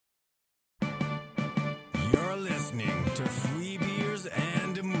to Free Beers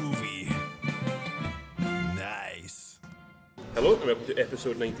and a Movie. Nice. Hello, and welcome to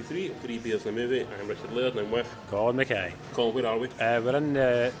episode 93 of 3 Beers and a Movie. I'm Richard Laird and I'm with Colin Mackay. Colin. Where are we? We're in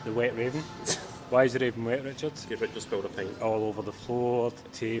the Wet Raven. Why is the Raven wet, Richard? Because Richard spilled a pint. All over the floor, the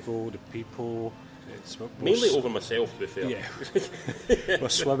table, the people. Mainly over myself, to be fair. Yeah. We're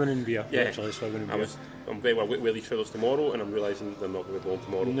swimming in beer. Yeah. Literally swimming in beer. I'm very well wear these trousers tomorrow, and I'm realising they're not going to be blown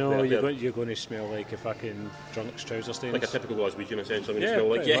tomorrow. No, they're you're going to smell like a fucking drunk's trouser stains. like a typical Glaswegian, essentially. Yeah, smell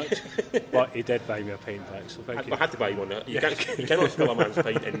like, much. But he did buy me a pint back, so thank you. I had to buy one. You cannot smell a man's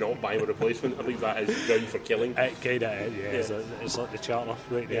pint and not buy him a replacement. I believe that is ground for killing. It kind of is, yeah. It's like the charter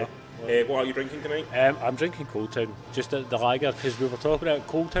right there. What are you drinking tonight? I'm drinking Cold Town, just the lager, because we were talking about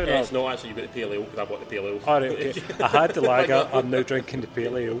Cold Town. It's not actually, you've got the pale ale, because I bought the pale ale. All right, okay. I had the lager, I'm now drinking the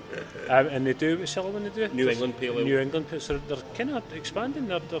pale ale. And they do, what's the other one they do? New England pale ale. New England pale, so they're kind of expanding,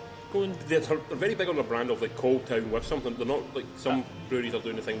 they're going... They're very big on the brand of like Cold Town with something. They're not like some breweries are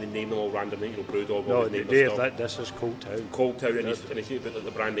doing the thing, they name them all randomly, Brewdog. No, this is Cold Town. Cold Town, and they seem to put like,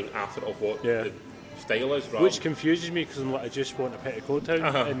 the branding after of what the style is. Which confuses me, because I'm like, I just want a pet of Cold Town,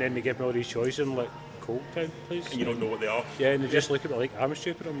 and then they give me all these choices, and I'm like, Cold Town, please? And you don't know what they are. Yeah, and they just look at me like, I'm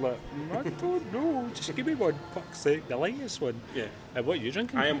stupid. I'm like, I don't know, just give me one, fuck's sake, the lightest one. Yeah. What are you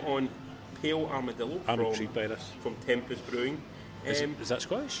drinking? I am on Pale Armadillo I'm intrigued by this. From Tempest Brewing. Is that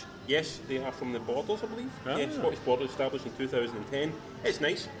Scottish? Yes, they are from the Borders, I believe. Ah. Yeah, Scottish Borders, established in 2010. It's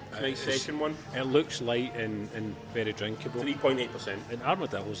nice. It's a nice session one. It looks light and very drinkable. 3.8%. And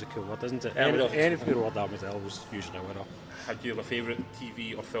armadillo's a cool word, isn't it? Armadillo's Anything with the word armadillo was usually a winner. Do you have a favourite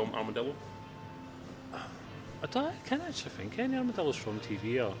TV or film armadillo? I can't actually think any armadillos from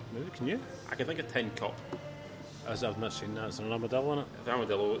TV or movie, can you? I can think of Tin Cup. As I've not seen that, is there an armadillo in it? The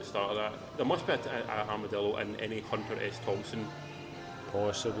armadillo at the start of that. There must be an armadillo in any Hunter S. Thompson.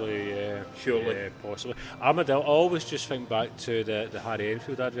 Possibly, yeah. Surely. Yeah, possibly. Armadillo, I always just think back to the Harry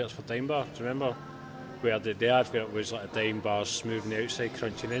Enfield adverts for Dime Bar, do you remember? Where the advert was like a Dime Bar smooth on the outside,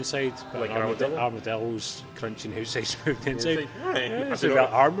 crunching inside. But like armadillo? Armadillo's crunching outside, smooth inside. Right. Yeah, it's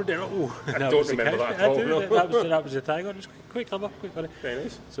about armadillo. I don't remember that at all. That was the tagline. It was quite clever, quite funny. Very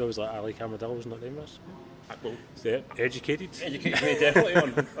nice. So it was like, I like armadillos, not Dime Bars. Well, Yeah, educated. educates me definitely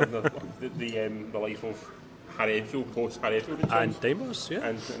on the life of Harry Enfield, post Harry Enfield And Dime Bars, yeah.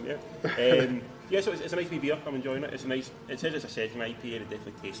 And so it's a nice wee beer. I'm enjoying it. It's a nice. It says it's a session IPA, and it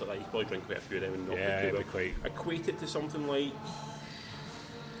definitely tastes like that. You probably drink quite a few of them and not Yeah, do it'd well. be quite. Equate it to something like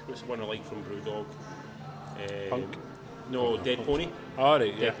what's the one I like from Brewdog? Punk? No, Dead Pony. All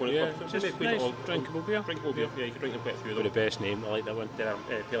right, yeah. Dead Pony. Yeah, Maybe just equate it nice, all- drinkable beer. Drinkable beer. Yeah, you can drink quite a few of With them. the best name, I like that one.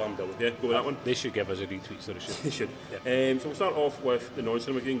 Pale Armadillo. Yeah, go with that one. They should give us a retweet, so they should. They should. Yeah. So we'll start off with the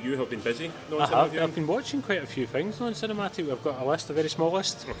non-cinema viewing. You have been busy non-cinema viewing. I've been watching quite a few things on Cinematic. We've got a list, a very small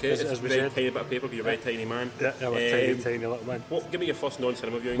list. Okay, as it's a we very said. tiny bit of paper because you're a very tiny man. Yeah, I'm a tiny little man. Give me your first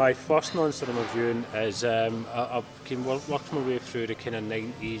non-cinema viewing. My first non-cinema viewing is I've been working my way through the kind of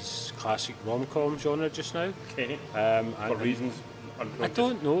 90s classic rom-com genre just now. Okay. For reasons. I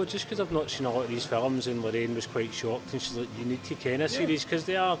don't know, just because I've not seen a lot of these films, and Lorraine was quite shocked, and she's like, you need to kind of see these, because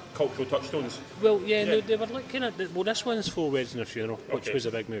they are... Cultural touchstones. Well, yeah, no, they were like kind of... Well, this one's Four Weddings and a Funeral, which was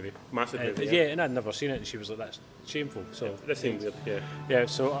a big movie. Massive movie, yeah, and I'd never seen it, and she was like, that's shameful. So This seems weird, yeah. Yeah,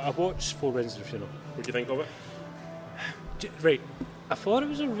 so I watched Four Weddings and a Funeral. What do you think of it? Right, I thought it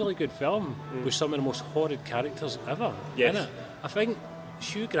was a really good film, with some of the most horrid characters ever Yes. in it. I think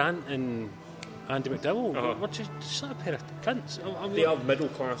Hugh Grant and Andy McDowell were just like a pair of cunts. They are middle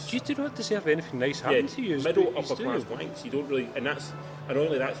class. You do not deserve anything nice happen to you. Middle but you upper class do. wanks. You don't really, and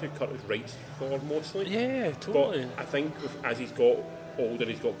only that's who Curtis writes for mostly. Yeah, totally. But I think as he's got older,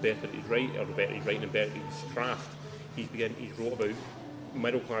 he's got better at his writing, or better he's writing and better at his craft. He's wrote about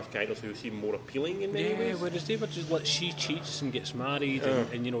middle class characters who seem more appealing in many ways. Whereas they were just like, she cheats and gets married,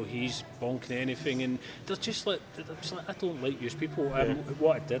 and you know, he's bonking anything, and they're just like, I don't like these people.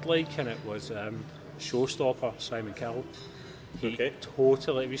 What I did like in it was Showstopper, Simon Cowell. He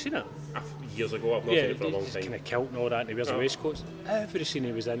totally, have you seen it? Years ago, I've not seen it for a long he's time. kind of kilt and all that, and he wears a waistcoat. Every scene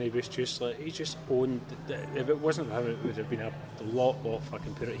he was in, he just owned. If it wasn't for him, it would have been a lot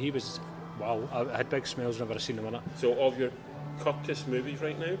fucking put it. He was, wow, I had big smiles whenever I seen him in it. So, of your Curtis movies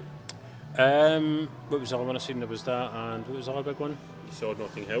right now? What was the other one I seen? There was that, and what was the other big one? You saw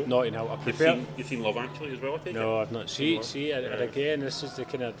Notting Hill? Notting Hill. I prefer. You've seen Love Actually as well, I take it? No, I've not. See, and again, this is the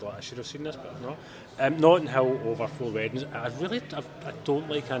kind of, like, I should have seen this, but no. Notting Hill over Four Weddings. I don't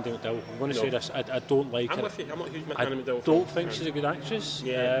like Andy McDowell. I'm going to say this. I don't like her. I'm with you. I'm not a huge I Andy McDowell don't fan. think she's a good actress.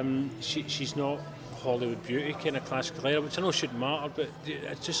 Yeah. She's not Hollywood beauty kind of classical era, which I know shouldn't matter, but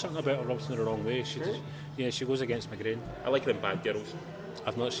it's just something about her rubs me the wrong way. She goes against my grain. I like her in Bad Girls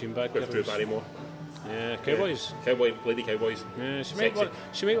I've not seen Bad with Drew Girls. Barrymore. Yeah, Cowboys. Lady Cowboys. Yeah, she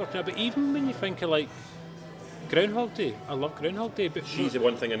Sexy. might work now. But even when you think of like Groundhog Day, I love Groundhog Day. But She's the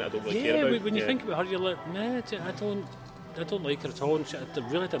one thing in it I don't really care yeah, about. when you think about her, you're like, nah, I don't like her at all. And I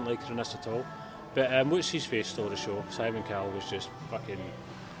really didn't like her in this at all. But what's his face stole the show? Simon Cowell was just fucking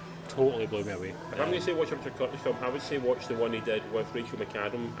totally blew me away. If I'm going to say watch a Richard Curtis film, I would say watch the one he did with Rachel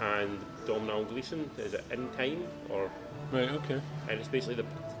McAdam and Domhnall Gleeson. Is it In Time? Right, okay. And it's basically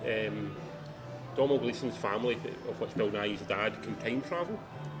the Domhnall Gleeson's family, of which Bill Nighy's dad, can time travel.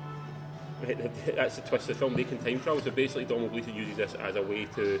 That's the twist of the film. They can time travel. So basically, Domhnall Gleeson uses this as a way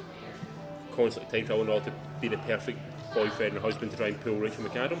to constantly time travel in order to be the perfect boyfriend and husband to try and pull Rachel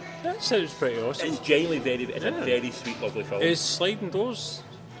McAdam. That sounds pretty awesome. It's genuinely a very sweet, lovely film. Is Sliding Doors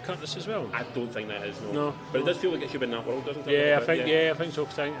Curtis as well? I don't think that is, no. No. But it does feel like it should be in that world, doesn't it? Yeah, I think so.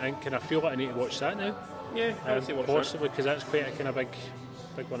 Cause I can I feel like I need to watch that now. Yeah, I would say watch that. Possibly, because that's quite a kind of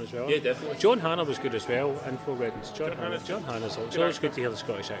big one as well. Yeah, definitely. John Hannah was good as well. Info Weddings. John Hannah's it's always actor. good to hear the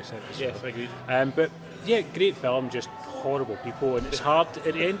Scottish accent as Yes, well. I agree. But yeah, great film. Just horrible people, and it's hard.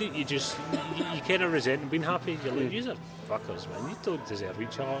 At the end, you kind of resent being happy. You're like, these are fuckers, man. You don't deserve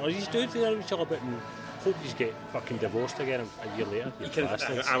each other. Or you do deserve each other, but hope you get fucking divorced again a year later. You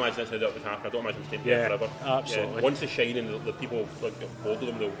bastards. I imagine that's how that would happen. I don't imagine staying Yeah, there forever. absolutely. Yeah. Once they shine and the people like get bored of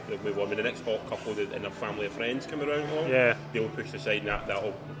them, they'll move on. When the next hot couple and their family of friends come around along, they'll push aside and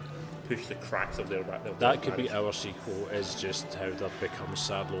that'll push the cracks of their back. That could be our sequel, is just how they've become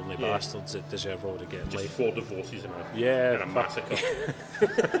sad, lonely bastards that deserve all to get in just life. 4 divorces and Yeah, a massacre.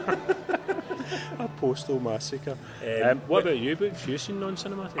 A postal massacre. What about you, Boots? You seen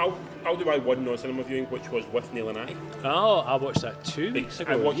non-cinematic? I'll do my one non-cinema viewing, which was with Neil and I. Oh, I watched that 2 weeks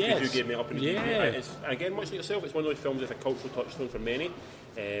ago. I watched it yes. because you gave me up in the Yeah. It's, again, much like yourself, it's one of those films that's a cultural touchstone for many.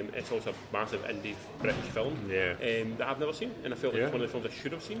 It's also a massive indie British film that I've never seen, and I felt like it's one of the films I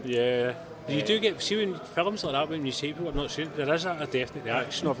should have seen. Yeah. You do get, see when films like that, when you see people have not seen it, there is a definite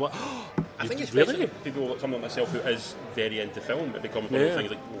reaction of like, I think it's really? people like someone like myself who is very into film, it becomes one of those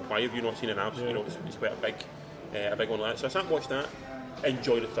things like, well, why have you not seen an abs? You know, it's quite a big one like that. So I sat and watched that,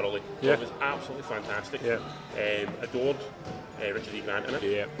 enjoyed it thoroughly. Yeah. It was absolutely fantastic. Yeah. Adored Richard E. Grant in it.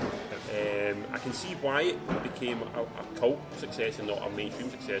 Yeah. I can see why it became a cult success and not a mainstream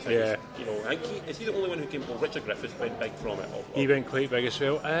success. Yeah. I think is he the only one who came? Well, Richard Griffiths went big from it. He went quite big as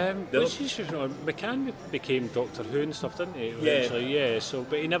well. McCann became Doctor Who and stuff, didn't he? Eventually, yeah. So,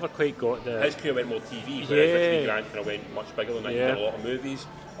 but he never quite got the. His career went more TV, whereas Richard E. Grant kind of went much bigger than that. He did a lot of movies.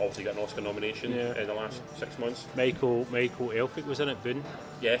 Obviously got an Oscar nomination in the last 6 months. Michael Elphick was in it, Boone.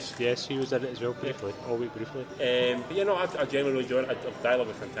 Yes, he was in it as well, briefly, albeit briefly. But yeah, no, I generally really enjoyed it. The dialogue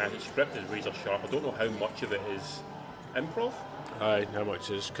was fantastic. Script is razor sharp. I don't know how much of it is improv. Aye, how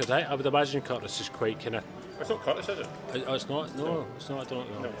much is? Because I would imagine Curtis is quite kind of. It's not Curtis, is it? It's not. No, it's not. I don't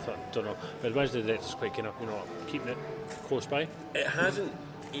know. But I imagine the director's quite kind of, keeping it close by. It hasn't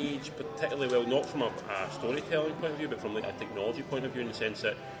aged particularly well, not from a storytelling point of view, but from like a technology point of view, in the sense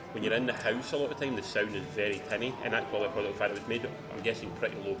that when you're in the house a lot of the time, the sound is very tinny, and that's probably because of the fact it was made, I'm guessing,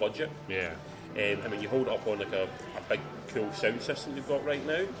 pretty low budget. Yeah. And when you hold it up on like a big cool sound system you've got right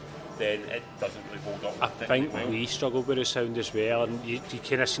now, then it doesn't really hold up. I think we struggled with the sound as well, and you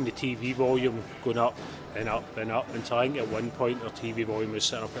kind of seen the TV volume going up and up and up, and I think at one point our TV volume was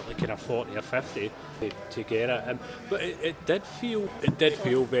sitting up at like kind of 40 or 50 to get it. But it did feel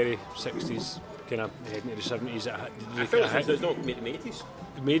very 60s, kind of heading into the 70s. I felt it's not made in the 80s.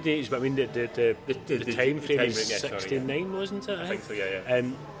 Made the 80s, but I mean the time frame is 69, wasn't it? I think so, yeah.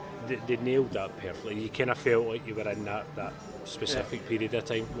 And they nailed that perfectly. You kind of felt like you were in that specific period of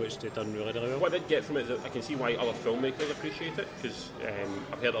time, which they've done really, really well. What I did get from it is that I can see why other filmmakers appreciate it, because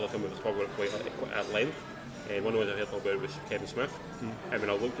I've heard other filmmakers talk about it quite at length. One of the ones I heard talk about was Kevin Smith. And when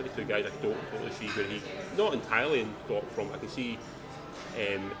I looked at the two guys, I don't totally see where he, not entirely got from. I can see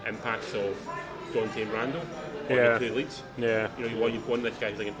impacts of Dante and Randall on the two leads. Yeah. One of these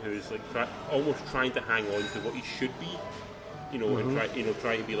guys who's like almost trying to hang on to what he should be. And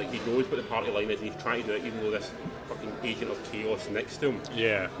try to be like, he knows what the party line is, and he's trying to do it, even though this fucking agent of chaos next to him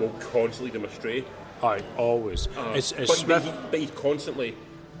will constantly lead him astray. Aye, always. But he's constantly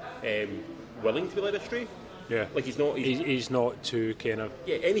willing to be led astray. Yeah, like he's not. He's not too kind of.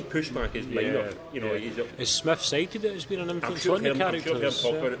 Yeah, any pushback is minor. Is Smith cited it as being an influence on the character? I've heard him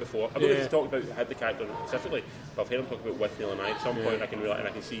talk about it before. I don't know if he's talked about the character specifically, but I've heard him talk about with Neil and I at some point. I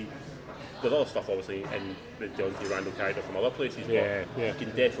can see there's other stuff obviously in the John T. Randall character from other places, Yeah, but yeah. I can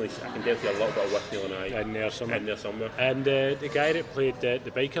definitely see a little bit of Withnail and I In there somewhere. in there somewhere. And the guy that played the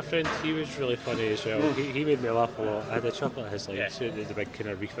biker friend, he was really funny as well. He made me laugh a lot. I had a chuckle at his like the big kind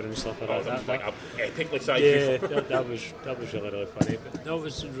of reefer and stuff like that. Like a epically sized Yeah, reefer. that was really funny. But no, it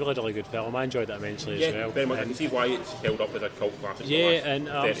was a really good film. I enjoyed that immensely as Yeah, well. very much. I can And- see why it's held up as a cult classic. for the yeah, last and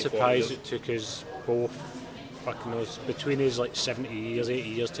 30, I'm 40 surprised years. it took us both fucking knows between his like 70 years, 80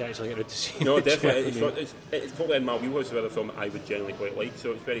 years to actually get out to see No, it. definitely. It's totally in my wheelhouse of a film that I would generally quite like,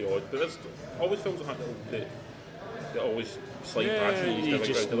 so it's very odd. But there's always films that have that always slide past you. You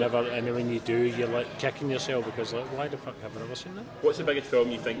just ground to never, and then when you do, you're like kicking yourself because like, why the fuck have I never seen that? What's the biggest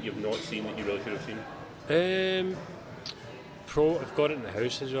film you think you've not seen that you really should have seen? I've got it in the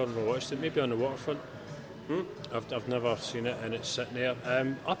house as well and watched it, maybe on the waterfront. I've never seen it and it's sitting there.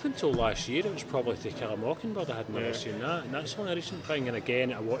 Up until last year it was probably To Kill a Mockingbird. I had never seen that, and that's only a recent thing, and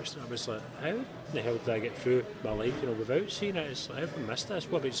again I watched it, I was like, how the hell did I get through my life without seeing it? It's like, I've missed this.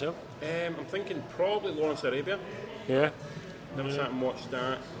 What about yourself? I'm thinking probably Lawrence Arabia. Yeah. Never sat and watched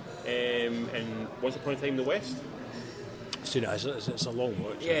that. And Once Upon a Time in the West. I've seen it, it's a long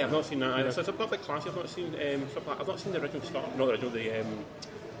watch. Yeah, I've not seen that. It's a perfect classic. I've not seen stuff like, I've not seen the original not the original, the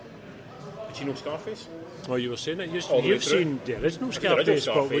Pacino Scarface. Oh, you were saying it? All the way You've through. seen the original I've seen the original Scarface,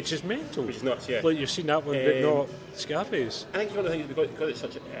 but Scarface, which is mental. which is nuts, yeah. Like you've seen that one, but not Scarface. I think it's one of the things because it's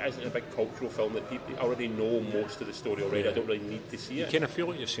such a big cultural film that people already know most of the story already. I don't really need to see You it. kind of feel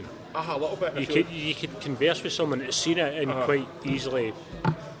like you've seen it. A little bit. You could converse with someone that's seen it and quite easily,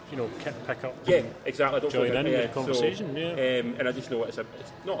 pick up. Yeah, exactly. I don't Join feel in with the conversation, yeah. And I just know it's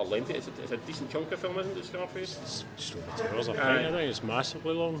not a lengthy. It's a decent chunk of film, isn't it? Scarface. It's just over 2 hours, I think it's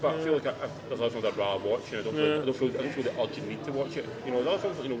massively long. But I feel like there's other films I'd rather watch, and I don't feel the urgent need to watch it. The other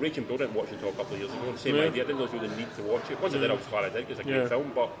films, Raging Bull, I didn't watch it until a couple of years ago. The same idea. I didn't really feel the need to watch it. Once I did, I was glad I did. 'Cause it's a great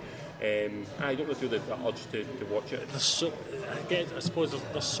film, but I don't really feel the urge to watch it. I suppose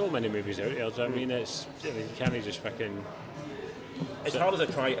there's so many movies out there. I mean, it's you can't just fucking. As hard as I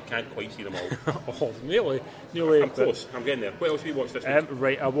try, I can't quite see them all. Oh, nearly. I'm close. I'm getting there. What else have you watched this week?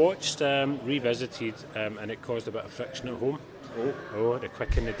 Right, I watched Revisited, and it caused a bit of friction at home. Oh, The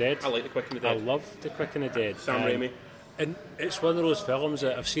Quick and the Dead. I like The Quick and the I Dead. love The Quick and the Dead. Sam Raimi. And it's one of those films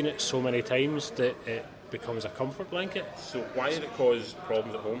that I've seen it so many times that it becomes a comfort blanket. So why did it cause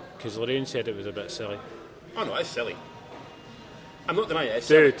problems at home? Because Lorraine said it was a bit silly. Oh no, it's silly. I'm not denying it. It's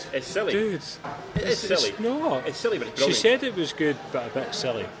Dude. silly. It's silly. Dude. It's silly. It's not. It's silly, but it's She brilliant. said it was good, but a bit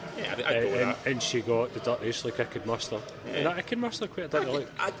silly. Yeah, I'd go with that. And she got the dirtiest look I could muster. And I could muster quite a dirty look.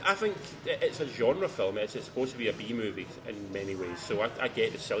 I think it's a genre film. It's supposed to be a B movie in many ways. So I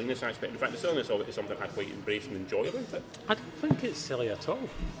get the silliness aspect. In fact, the silliness of it is something I quite embrace and enjoy about it. I don't think it's silly at all.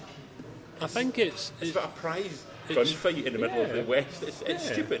 I think it's It's about a prize gunfight in the middle of the West. It's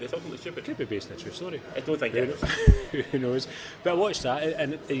stupid. It's ultimately stupid. could be based on a true story. I don't think it is. Who knows? But I watched that,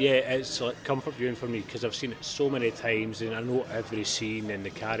 and it's like comfort viewing for me because I've seen it so many times, and I know every scene and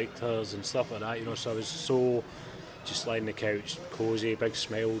the characters and stuff like that. So I was so just lying on the couch, cosy, big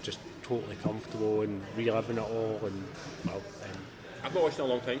smile, just totally comfortable and reliving it all. And I've not watched it in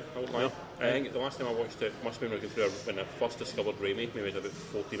a long time, I won't lie. I think the last time I watched it must have been when I first discovered Raimi, maybe I was about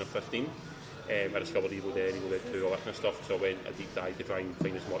 14 or 15. I discovered Evil Dead 2, all that kind of stuff, so I went a deep dive to try and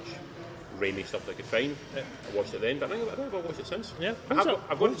find as much Raimi stuff as I could find. I watched it then, but I don't know if I've watched it since. yeah, I've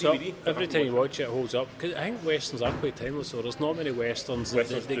got a DVD. Every time you watch it, it holds up. Because I think westerns are quite timeless, so there's not many westerns that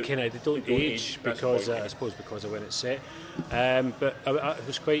they don't age because I suppose because of when it's set. But I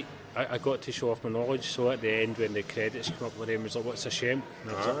was quite. I got to show off my knowledge, so at the end when the credits come up with them, it was like, what's a shemp?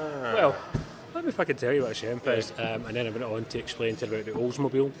 And I was like, well, let me fucking tell you what a shemp is. And then I went on to explain to her about the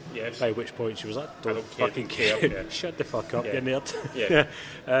Oldsmobile, Yes. by which point she was like, don't fucking care, care. yeah. Shut the fuck up, you nerd. Yeah.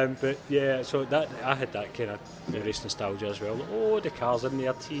 But yeah, so that I had that kind of race nostalgia as well. Like, oh, the cars in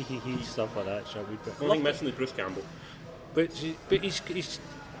there, tee hee hee, stuff like that. So a wee bit. The only thing missing is Bruce Campbell. But he's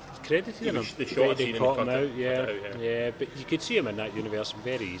credited in him. They shot a They scene and caught they him cut out, it out, yeah. But you could see him in that universe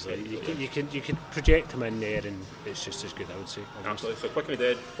very easily. You could project him in there, and it's just as good, I would say. Almost. Absolutely. So Quick and the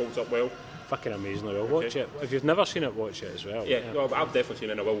Dead holds up well. Fucking amazingly well. Watch it. If you've never seen it, watch it as well. Yeah, no, I've definitely seen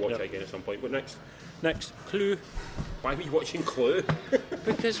it and I will watch it again at some point. What next? Next, Clue. Why were you watching Clue?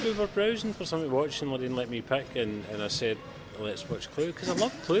 Because we were browsing for something to watch and they didn't let me pick, and I said, let's watch Clue, because I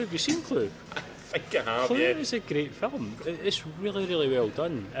love Clue. Have you seen Clue? I think I have, Clue yeah. is a great film. It's really, really well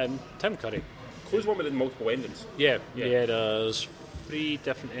done. Tim Curry. Clue's one with multiple endings. Yeah, there's 3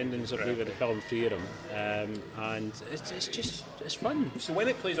 different endings, I believe, of the film, 3 of them. And it's fun. So when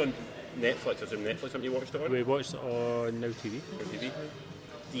it plays on Netflix, is it Netflix something you watched it on? We watched it on Now TV. On TV?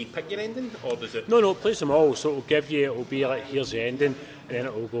 Do you pick your ending, or does it... No, it plays them all, so it'll be like, here's the ending, and then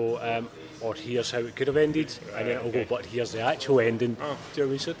it'll go, or here's how it could have ended, and then it'll go, but here's the actual ending. Do you know what I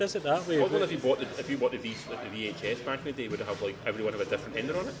mean? So it does it that way. I wonder if you bought the VHS back in the day, would it have like everyone have a different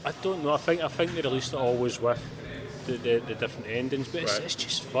ending on it? I don't know. I think they released it always with the different endings, but it's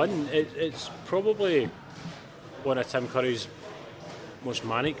just fun. It's probably one of Tim Curry's most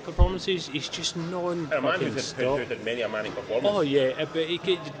manic performances. He's just non-fucking stop. Who's had many a manic performance. Oh yeah, but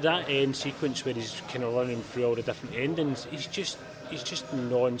that end sequence where he's kind of running through all the different endings, he's just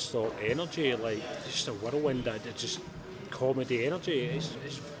non-stop energy, like just a whirlwind. That just comedy energy. It's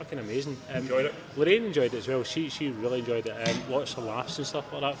fucking amazing. Enjoyed it. Lorraine enjoyed it as well. She really enjoyed it. Lots of laughs and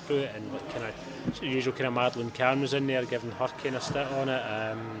stuff like that through it, and like kind of the usual kind of Madeline Kahn was in there giving her kind of stit on it.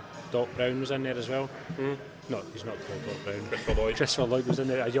 Doc Brown was in there as well. No, he's not called Doc Brown. Christopher Lloyd was in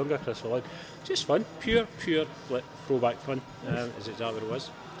there, a younger Christopher Lloyd. Just fun, pure like, throwback fun. Is exactly what it was.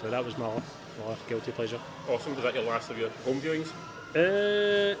 So that was my guilty pleasure. Awesome. Was that your last of your home viewings?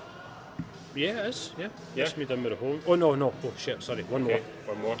 Yeah, it is. Yeah. That's me done with a home. Oh no. Oh shit. Sorry. One more.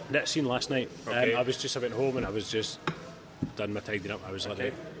 That scene last night. Okay. I was just about home and I was just done my tidying up. I was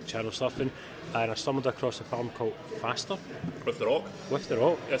like channel stuffing, and I stumbled across a film called Faster. With the Rock.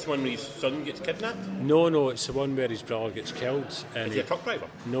 That's one where his son gets kidnapped. No, it's the one where his brother gets killed. And Is he a truck driver?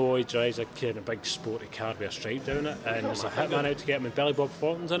 No, he drives a kind of big sporty car with a stripe down it, and there's a hitman out to get him. And Billy Bob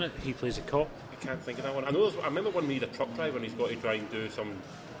Thornton's in it. He plays a cop. I can't think of that one. I remember one where he's a truck driver and he's got to try and do something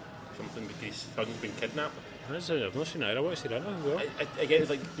because his son's been kidnapped. I've not seen it. I want to see that now. Again,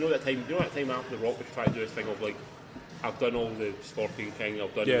 it's like that time after the Rock was trying to do his thing of like, I've done all the Scorpion King,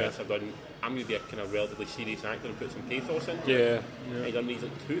 I've done this, I'm going to be a kind of relatively serious actor and put some pathos in. Yeah. And he's done these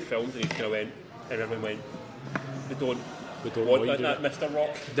like 2 films and he kind of went, and everyone went, we don't want that Mr.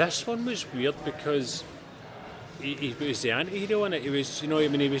 Rock. This one was weird because he was the anti-hero in it. He was, he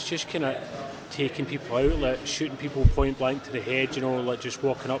was just kind of taking people out, like shooting people point blank to the head, like just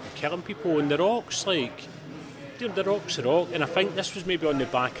walking up and killing people. And The Rock's like, The Rock's The Rock. And I think this was maybe on the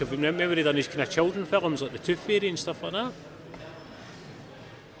back of, remember he done these kind of children films like The Tooth Fairy and stuff like that?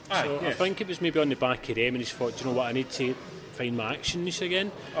 I think it was maybe on the back of them and he's thought, I need to find my action niche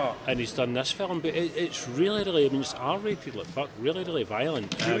again. And he's done this film, but it's really, it's R-rated, like fuck, really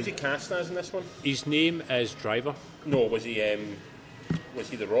violent. Who was he cast as in this one? His name is Driver. No, was he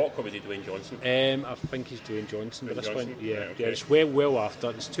The Rock or was he Dwayne Johnson? I think he's Dwayne Johnson, but this one, yeah, it's well after.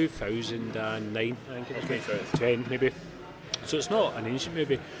 It's 2009, I think it was, 10 maybe. So it's not an ancient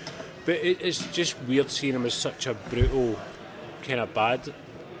movie, but it's just weird seeing him as such a brutal, kind of badass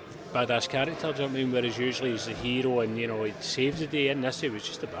character. Do you know what I mean? Whereas usually he's the hero and he saves the day. In this, he was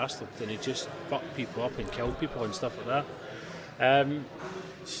just a bastard and he just fucked people up and killed people and stuff like that.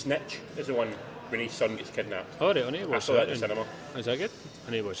 Snitch is the one when his son gets kidnapped. Oh, right, I need to watch I saw that in the cinema. Is that good?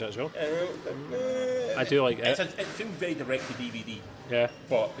 I need to watch that as well. I do like it. It feels very direct to DVD. Yeah.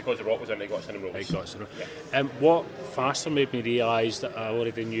 But because The Rock was in it, it got a cinema release. What Faster made me realise that I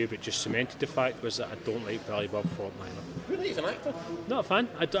already knew but just cemented the fact was that I don't like Billy Bob Thornton either. Really? He's an actor? Not a fan.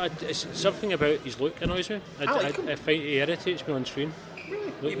 It's something about his look annoys me. I find he irritates me on screen.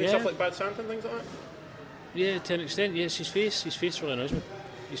 Really? Even stuff like Bad Santa and things like that? Yeah, to an extent, yes. His face really annoys me.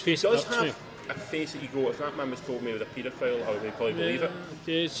 His face does irks have me. A face that you go, if that man was told me he was a paedophile, I would probably believe it.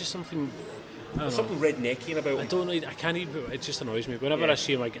 Yeah, it's just something. There's something rednecky about him. I don't like. I can't even. It just annoys me. Whenever I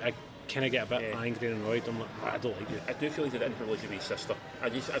see him, I kind of get a bit angry and annoyed. I'm like, I don't like it. I do feel like he didn't privilege of his sister. I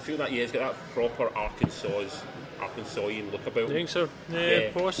feel that he's got that proper Arkansasian look about him. I think so.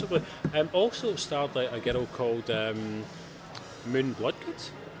 Yeah, possibly. Also starred like a girl called Moon Bloodgood.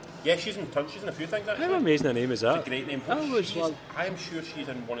 Yeah, she's in a few things actually. How amazing a name is that? It's a great name. I am sure she's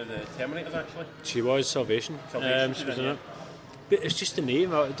in one of the Terminators actually. She was Salvation. She was in it. But it's just the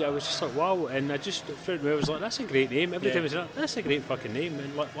name. I was just like, wow. And I just, I was like, that's a great name. Every time I say that's a great fucking name.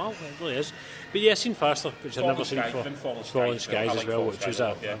 And like, wow, it really is. But yeah, I've seen Faster, which I've never seen before. Fallen Skies as well, which was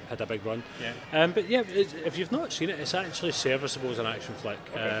had a big run. Yeah. But yeah, if you've not seen it, it's actually serviceable as an action flick.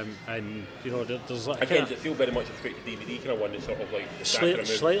 And there's like again, does it feel very much a straight to DVD kind of one? That's sort of like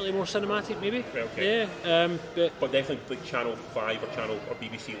slightly more cinematic, maybe. Okay. Yeah. But definitely like Channel 5 or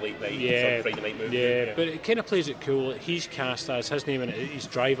BBC late night. Friday night movie. Yeah. But it kind of plays it cool. He's cast as his name in it. He's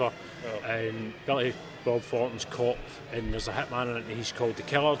Driver, and Billy Bob Thornton's cop, and there's a hitman in it, and he's called the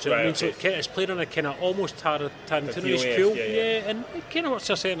Killer. Do you know what I mean? So it's played on a kind of almost Tarantino. He's cool, and it kind of works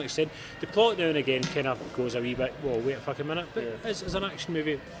to a certain extent. The plot now and again kind of goes a wee bit. Well, wait a fucking minute, but it's an action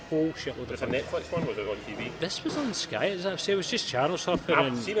movie. Whole shitload of fun. It's a Netflix one. Was it on TV? This was on Sky. As I say, it was just channel stuff.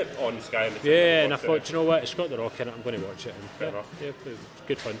 I've seen it on Sky. And I thought, you know what? It's got The Rock in it. I'm going to watch it. Fair enough. Yeah, it's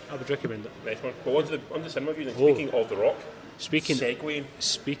good fun. I would recommend it. Nice one. But on to the cinema views. Speaking of The Rock. Speaking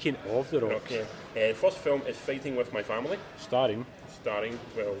of The Rock, First film is Fighting With My Family, Starring.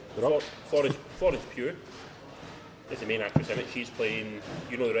 well, The Rock. Florence Pugh is the main actress in it. She's playing,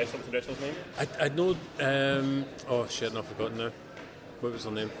 you know the wrestler's name? I know. Oh shit! No, I've forgotten now. What was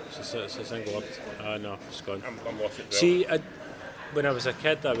her name? It's a single word. No, it's gone. I'm lost as well. See, when I was a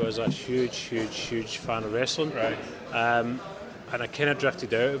kid, I was a huge fan of wrestling. Right. And I kind of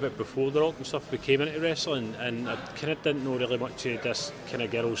drifted out of it before The Rock and stuff became into wrestling, and I kind of didn't know really much of this kind of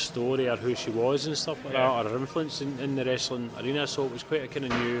girl's story or who she was and stuff like that, or her influence in the wrestling arena. So it was quite a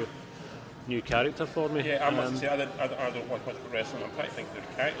kind of new character for me. Yeah, I must say I don't watch much wrestling. I'm trying to think who the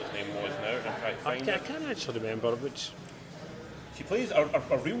character's name was now, and I'm trying to find I it. can't actually remember which. She plays.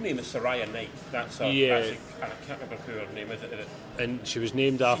 Her real name is Saraya Knight. That's and I can't remember who her name is. And she was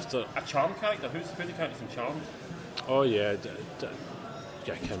named after a Charmed character. Who's the character from Charmed? Oh yeah, I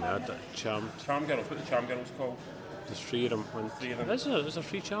can't remember. Charmed. Charm Girls. What the Charm Girls called? There's three of them. Three of them. There's a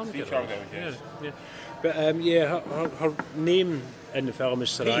free Charm Girl. Charm Girls, yes. Yeah. But her name in the film is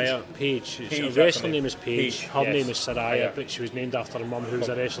Saraya Paige. Her wrestling name is Paige. Her name is Saraya, but she was named after her mum, who was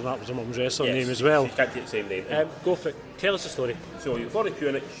a wrestler. That was her mum's wrestling name as well. She can't take the same name. Go for it. Tell us the story. So Florence Pugh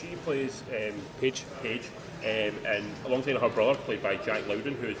in it, she plays Paige. And alongside her brother, played by Jack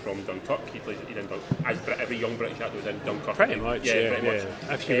Lowden, who is from Dunkirk. He plays in Dunkirk, as every young British actor was in Dunkirk. Pretty much, yeah.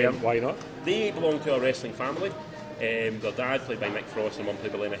 If you weren't, why not? They belong to a wrestling family. Their dad, played by Nick Frost, and mum,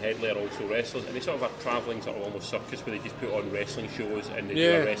 played by Lena Headley, are also wrestlers, and they sort of have travelling sort of almost circus where they just put on wrestling shows and they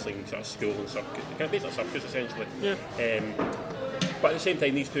do a wrestling sort of school and circus. Kind of basically a circus essentially. Yeah. But at the same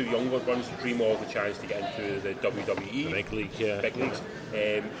time, these two younger ones dream of the chance to get into the WWE. The big league, yeah. Big leagues.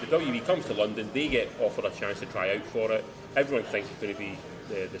 The WWE comes to London, they get offered a chance to try out for it. Everyone thinks it's going to be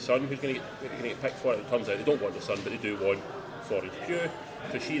the son who's going to get picked for it. It turns out they don't want the son, but they do want Florence Pugh.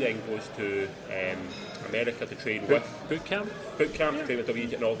 So she then goes to America to train with boot camp to train with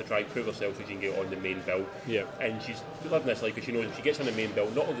WWE and all to try and prove herself so she can get on the main bill. Yeah. And she's living this life because she knows if she gets on the main bill,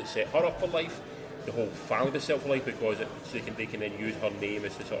 not only does it set her up for life, the whole family does set up for life because they can then use her name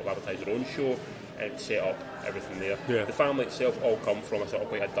as to sort of advertise their own show and set up everything there. Yeah. The family itself all come from a sort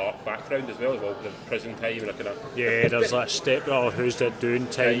of like a dark background as well. They've all the prison time and a kind of there's that stepbrother who's doing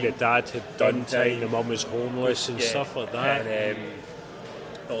time. The dad had done time. The mum was homeless and stuff like that. And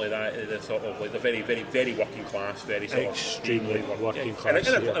not only that, they're sort of like they're very working class, very sort extremely of working class,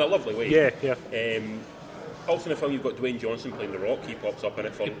 in a lovely way. Yeah. Also in the film you've got Dwayne Johnson playing The Rock. He pops up in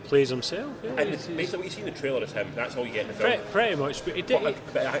it. He plays himself. Yeah, and basically what you see in the trailer is him. That's all you get in the film. Pretty much, but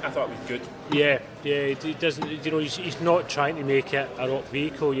I thought it was good. Yeah. He doesn't. You know, he's not trying to make it a rock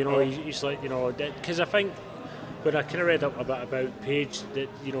vehicle. You know, he's like, you know, because I think. When I kind of read up a bit about Paige, that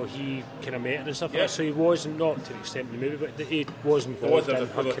you know he kind of met her and stuff like that, so he wasn't, not to the extent in the movie, but he was involved in her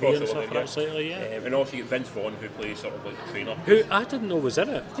career and stuff like that slightly, and also you get Vince Vaughn, who plays sort of like the trainer. Who I didn't know was in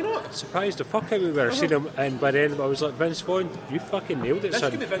it. You know what? Surprised the fuck out of me when I seen him, and by the end I was like, Vince Vaughn, you fucking nailed it, son. This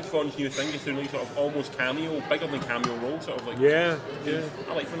son. could be Vince Vaughn's new thing. He's doing like sort of almost cameo, bigger than cameo role, sort of like. Yeah.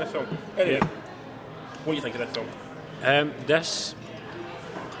 I like this film. Anyway, what do you think of this film? This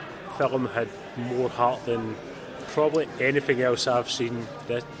film had more heart than probably anything else I've seen.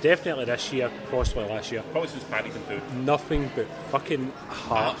 Definitely this year, possibly last year. Probably since Paddington 2. Nothing but fucking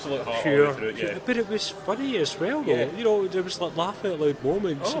heart, absolute heart, pure. Through it, But it was funny as well, though. You know, there was like laugh out loud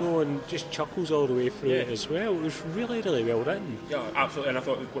moments, you know, and just chuckles all the way through it as well. It was really, really well written. Yeah, absolutely. And I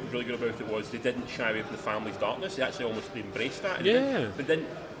thought what was really good about it was they didn't shy away from the family's darkness. They actually almost embraced that. But then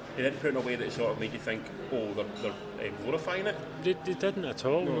they didn't put it in a way that sort of made you think, oh, they're glorifying it. They didn't at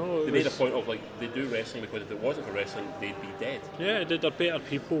all. No, they made a point of like they do wrestling because if it wasn't for wrestling, they'd be dead. Yeah, they're better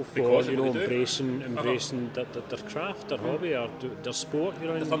people for embracing their craft, their hobby, or their sport. You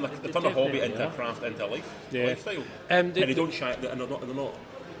know, they turn their hobby into a craft, into a lifestyle. And they don't shy. They're not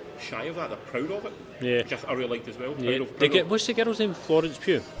shy of that. They're proud of it. Yeah, which I really liked as well. What's the girl's name? Florence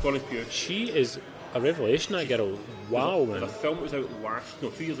Pugh. Florence Pugh. She is a revelation, that girl. Wow, man. There's a film that was out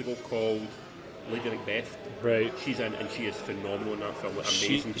 2 years ago called Lady Macbeth. Right. She's in, and she is phenomenal in that film.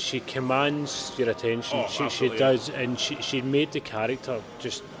 Amazing. She commands your attention. She does, and she made the character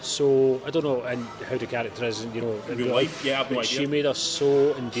just so, I don't know, and how the character is, you know, in real life. Yeah, but she made her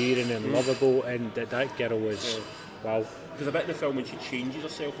so endearing and lovable, and that girl was wow. There's a bit in the film when she changes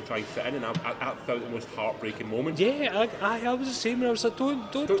herself to try and fit in, and I felt the most heartbreaking moment. Yeah, I was the same. When I was like,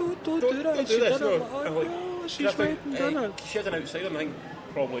 don't do that. Don't do this. No, she's right and done it. She's an outsider, and I think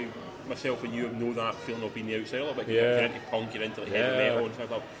probably myself and you know that feeling of being the outsider. But you're into punk, you're into like heavy metal and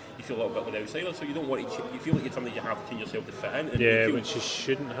stuff. You feel a little bit like the outsider, so you don't want to. You feel like you're something you have to change yourself to fit in. And when she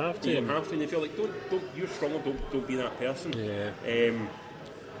shouldn't have to. You don't have to, and you feel like don't. You're stronger. Don't be that person. Yeah.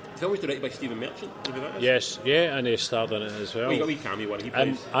 film was directed by Stephen Merchant. You know who that is? Yes, yeah, and he starred in it as well. Well, he got a wee cameo one. He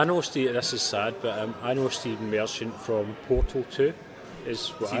plays. I know Steve. This is sad, but I know Stephen Merchant from Portal 2. Is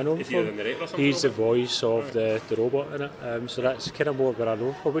what I know him is he from. the narrator or something? He's the voice of the robot in it. So that's kind of more what I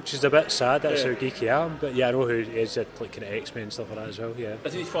know for, which is a bit sad. That's how geeky I am. But yeah, I know who he is, like kind of X-Men and stuff like that as well. Yeah.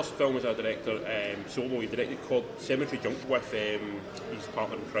 This is his first film as a director solo. He directed called Cemetery Junction with his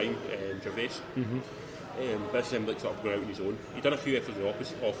partner in crime, Gervais. But this is him like sort of going out on his own. He'd done a few episodes of The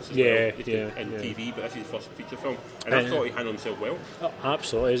Office as well in TV, but this is his first feature film, and I thought he handled himself well. Oh,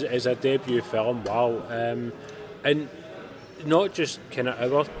 absolutely, as a debut film, wow. And not just kind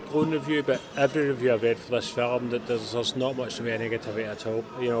of our glowing review, but every review I've read for this film, that there's not much to be negativity at all.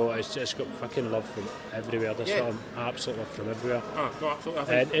 You know, it's got fucking love from everywhere. This film, absolute love from everywhere. No,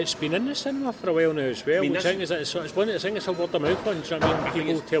 absolutely. And it's been in the cinema for a while now as well. I mean, which I think it's one of the things, it's a word of mouth one. Do you know what I mean?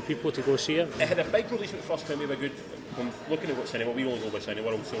 People tell people to go see it. It had a big release at the first time. We were good. From looking at what cinema, we only go by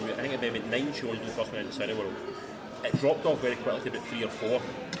Cineworld, so I think it had about 9 shows in the first night at Cineworld. It dropped off very quickly to about 3 or 4,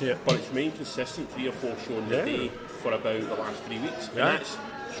 but it's remained consistent 3 or 4 shown a day for about the last 3 weeks. And that's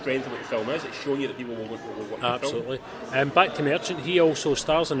strength of what the film is. It's showing you that people will watch the film. Absolutely. Back to Merchant, he also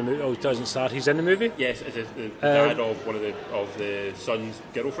stars in the movie. Oh, he doesn't star. He's in the movie. Yes, as the dad of one of the son's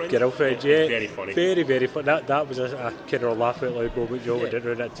girlfriends. Girlfriend, yeah. Very funny. Very, very funny. That was a kind of laugh out loud moment. Joe did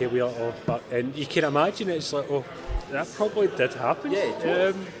around that table. Oh, fuck. And you can imagine it's like, oh, that probably did happen. Yeah,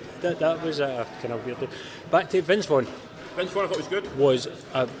 totally. That was a kind of weird. Back to Vince Vaughn. Vince Vaughn, I thought was good.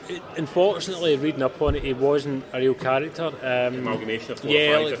 Unfortunately, reading up on it, he wasn't a real character. Amalgamation of 4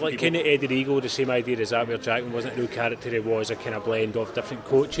 or 5 like kind of Eddie Eagle, the same idea as that, where Jackman wasn't a real character, he was a kind of blend of different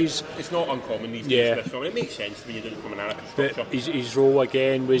coaches. It's not uncommon these days for this film. It makes sense when you do it from a narrative structure. But his role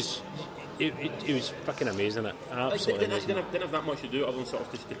again was. It was fucking amazing. Absolutely amazing. Didn't have that much to do other than sort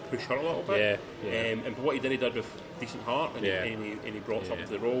of just to push her a little bit. And what he did with decent heart, and he brought something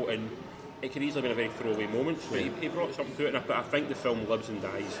to the role. And it could easily have been a very throwaway moment, but he brought something to it. But I think the film lives and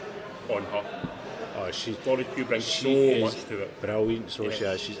dies on her. Oh, Florence Pugh brings so much to it. Brilliant, so she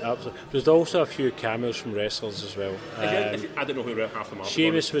is. She's absolutely. There's also a few cameos from wrestlers as well. I don't know who half them are.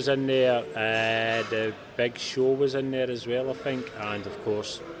 Sheamus was in there. The Big Show was in there as well, I think, and of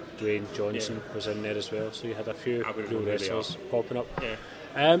course Dwayne Johnson was in there as well. So you had a few real wrestlers popping up.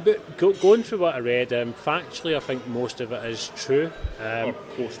 But going through what I read, factually, I think most of it is true. Or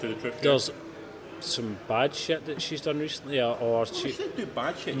close to the truth. There's some bad shit that she's done recently, or she didn't do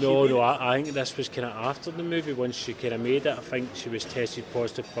bad shit. No, I think this was kind of after the movie. Once she kind of made it, I think she was tested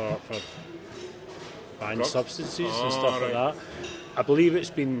positive for banned substances and stuff like that. I believe it's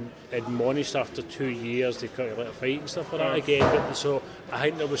been admonished after 2 years they got to let her fight and stuff like that again. But so I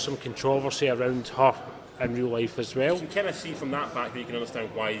think there was some controversy around her in real life as well. You can kind of see from that background, you can understand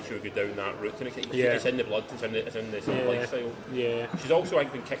why she would go down that route. And it's in the blood, it's in the sort of lifestyle. Yeah. She's also, I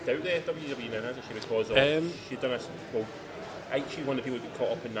think, been kicked out of the WWE now, hasn't she? Because she'd done I think she's one of the people who got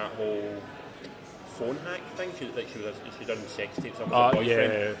caught up in that whole phone hack thing. She'd done sex tapes with her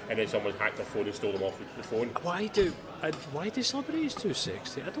boyfriend, and then someone hacked her phone and stole them off the phone. Why do celebrities do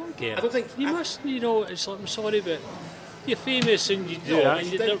sex tape? I don't get it. I don't think must, it's like, I'm sorry, but you're famous and you do that.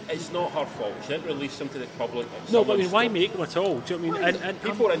 It's not her fault. She didn't release them to the public. No, but I mean, why make them at all? Do you know what I mean? And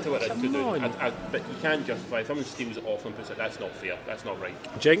people are into it, but you can't justify if someone steals it off and puts it. That's not fair. That's not right.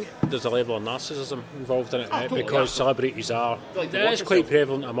 Do you think there's a level of narcissism involved in it? Totally, because celebrities are. It's quite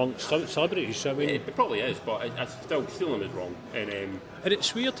prevalent amongst celebrities. I mean, it probably is, but still stealing them is wrong. And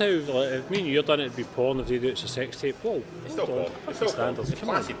it's weird how, if me and you're done it, it'd be porn. If they do it's a sex tape, whoa, it's still porn. It's still standards. It's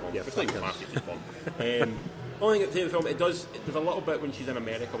classy porn. It's like classy porn. Only thing at the film, there's a little bit when she's in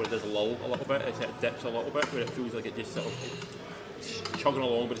America where it does lull a little bit, it dips a little bit, where it feels like it just sort of chugging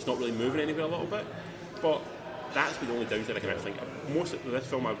along, but it's not really moving anywhere a little bit. But that's the only downside I can think. Most of this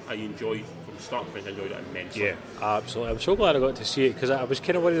film I enjoyed from start to finish. I enjoyed it immensely. Yeah, absolutely. I'm so glad I got to see it because I was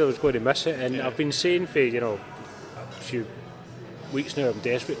kind of worried I was going to miss it, and I've been saying for a few weeks now I'm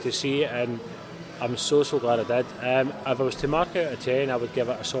desperate to see it, and I'm so glad I did. If I was to mark it out of 10, I would give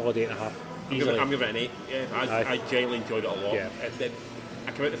it a solid 8.5. I'm giving it an 8. Yeah, I genuinely enjoyed it a lot. Yeah.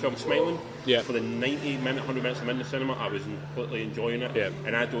 I came out the film smiling. Yeah. For the 100 minutes I'm in the cinema, I was completely enjoying it. Yeah.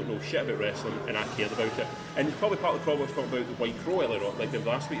 And I don't know shit about wrestling, and I cared about it. And it's probably part of the problem I was talking about the White Crow earlier on, like the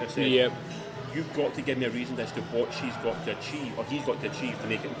last week I said. Yeah. You've got to give me a reason as to what she's got to achieve, or he's got to achieve to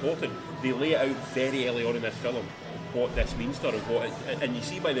make it important. They lay it out very early on in this film what this means to her, and you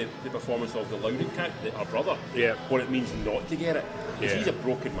see by the performance of the Loudon cat, our brother, what it means not to get it. He's a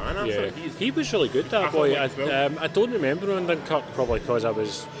broken man after it. He was really good, that boy. I don't remember on Dunkirk, probably because I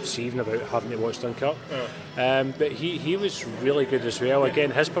was seething about having to watch Dunkirk. But he was really good as well.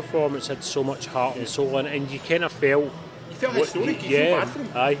 Again, his performance had so much heart and soul in it, and you kind of felt tell his story. You feel bad for him.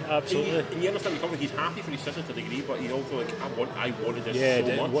 Aye, absolutely. And you understand the he's happy for his sister to a degree, but he's also like, I wanted this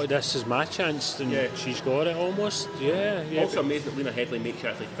so much. This is my chance, and she's got it almost. Yeah. Also amazed that Lena Headey makes you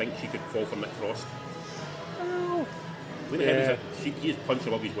actually think she could fall for Nick Frost. Lena Headey's he is punched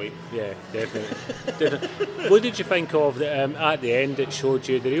above his weight. Yeah, definitely. What did you think of the, at the end it showed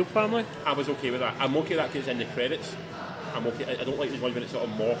you the real family? I was okay with that. I'm okay with that because it's in the credits. I'm okay. I don't like these ones when it sort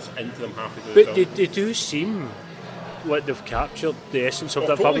of morphs into them halfway through the film. But they do seem like they've captured the essence of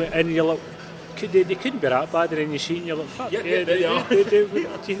that family, and you're like, they couldn't be that bad, and then you see it and you're like, fuck, they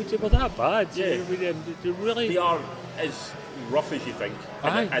were that bad. Yeah. They really... They are as rough as you think,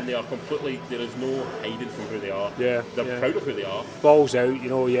 and they are completely, there is no hiding from who they are. They're proud of who they are. Balls out,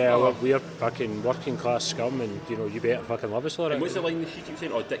 we're fucking working class scum, and you better fucking love us for it. And what's the line that she keeps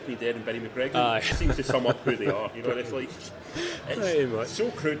saying? Oh, Dick me dead and bury me pregnant. It seems to sum up who they are. And it's like, it's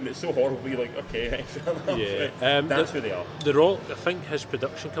so crude and it's so horrible. You're like, okay, that's who they are. The Rock, I think his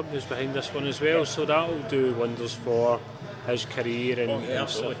production company is behind this one as well, so that'll do wonders for his career and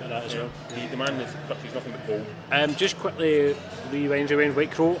stuff like that as well. The man he's nothing but gold. Just quickly rewind around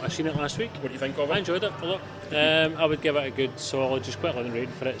White Crow. I seen it last week. What do you think of it? I enjoyed it a lot. I would give it a good solid, just quick rating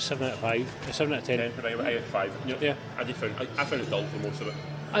for it, 7 out of 5, 7 out of 10. Right, I had 5. I found it dull for most of it.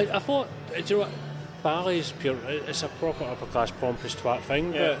 I thought, do you know what? Ballet's pure. It's a proper upper class pompous twat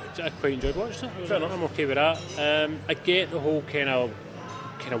thing, but I quite enjoyed watching it. I'm okay with that. I get the whole kind of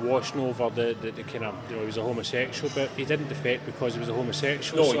washing over the kind of, he was a homosexual, but he didn't defect because he was a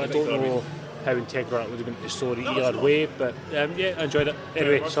homosexual, so I don't know how integral it would have been to the story either way, but I enjoyed it.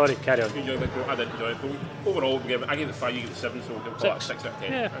 Anyway, sorry, carry on. I did enjoy it. Overall, I gave it 5, you gave it 7, so we'll call it 6 out of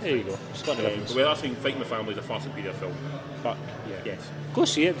 10. Yeah, there you go. Split the difference. But that's Fighting the Family is a far superior film. Fuck, yeah. Yes. Go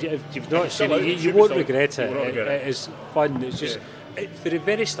see it if you've not seen it. You won't regret it. It is fun. It's just, for the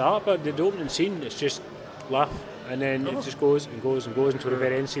very start, but the opening scene, it's just laugh. And then it just goes and goes and goes until the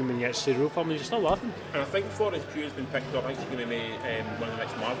very end scene when you get to the real film and you're still laughing. And I think Florence Pugh has been picked up. I think she's going to be one of the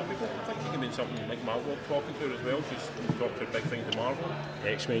next Marvel people. I think she's going to be something like Marvel talking to her as well. She's talked to big things to Marvel.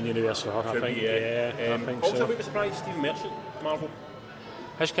 X-Men universe for her, I think. I think also, so. a bit surprised Stephen Merchant, Marvel.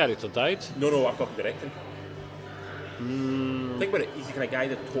 His character died? No, I'm talking directing. Think about it, he's the kind of guy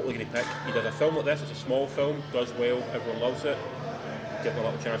that's totally going to pick. He does a film like this, it's a small film, does well, everyone loves it. Give him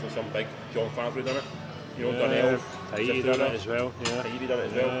a little chance on some big Jon Favreau done it. Done Elf. Tahiti done it as well. Tahiti done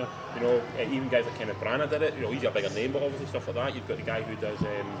it as well. Even guys like Kenneth Branagh did it. He's got a bigger name, but obviously stuff like that. You've got the guy who does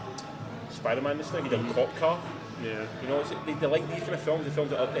Spider-Man this thing. He done Cop Car. Yeah. They like these kind of films. The films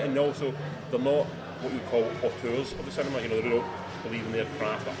that are, and also they're not what you call auteurs of the cinema. They don't believe in their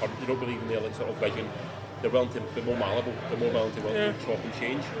craft. They don't believe in their sort of vision. They're willing to be more malleable. They're more willing to chop and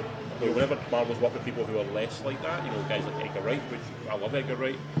change. Whenever Marvel's worked with people who are less like that, guys like Edgar Wright, which I love Edgar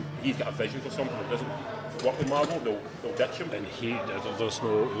Wright. He's got a vision for something that doesn't work with Marvel, they'll ditch him. And there's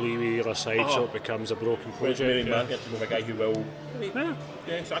no leeway either side, so it becomes a broken project. A guy who will.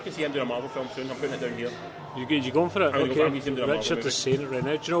 So I can see him doing a Marvel film soon. I'm putting it down here. You going for it? Okay. Richard is saying it right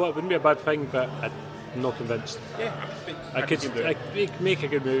now. Do you know what? It wouldn't be a bad thing, but I'm not convinced. Yeah, I could make a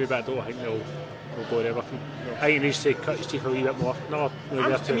good movie, but I don't think they'll go with everything. No. I think he needs to cut his teeth a wee bit more. I'm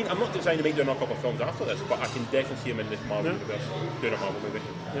not deciding to make a couple of films after this, but I can definitely see him in this Marvel universe doing a Marvel movie.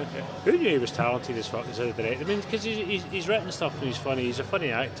 Who knew he was talented as fuck as a director? I mean, because he's written stuff and he's funny. He's a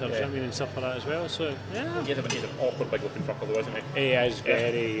funny actor, you know what I mean, and stuff like that as well. So he's an awkward big looking fucker though, isn't he? He is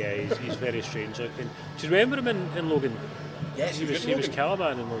very. He's very strange looking. Do you remember him in Logan? Yes, he was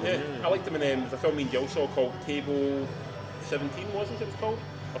Caliban in Logan. Yeah. I liked him in the film me and Jill saw called Table 17, wasn't it was called?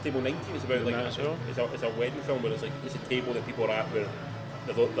 Or Table 19. It's about it's a wedding film where it's a table that people are at where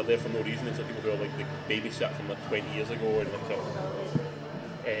they're there for no reason. It's like people who are like the babysat from 20 years ago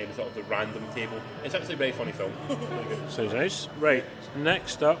and sort of the random table. It's actually a very funny film. Sounds nice. Right,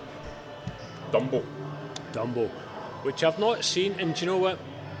 next up, Dumbo, which I've not seen, and do you know what?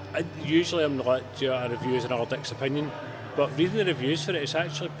 Usually I'm like, a review is another dick's opinion. But reading the reviews for it, it's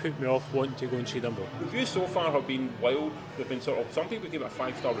actually put me off wanting to go and see Dumbo. Reviews so far have been wild. They've been some people give it a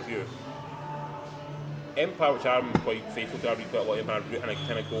 5-star review. Empire, which I'm quite faithful to, I read quite a lot of Empire, and I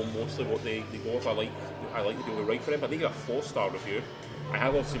kind of go mostly what they go with. I like the people who write for them, but they give a 4-star review. I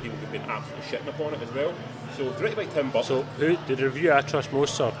have also seen people who've been absolutely shitting upon it as well. So, directed by Tim Burton. So, the review I trust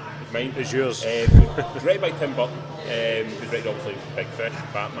most, sir? Mine. Is yours. Directed by Tim Burton, who's directed obviously Big Fish,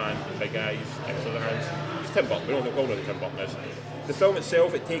 Batman, Big Eyes, Hands. Tim Burton, we all know who Tim Burton is. The film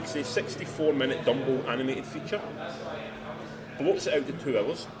itself, it takes a 64-minute Dumbo animated feature, bloats it out to 2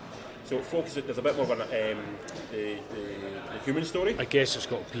 hours, so it focuses, there's a bit more of the human story. I guess it's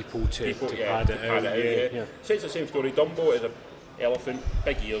got people to pad it out. It's the same story. Dumbo is an elephant,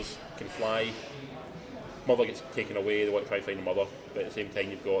 big ears, can fly, mother gets taken away, they want to try to find the mother, but at the same time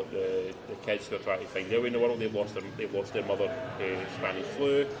you've got the kids who are trying to find their way in the world. They've lost their mother to Spanish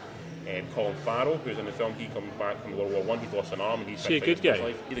flu. Colin Farrell, who's in the film, he comes back from World War One. He's lost an arm and he's a good guy.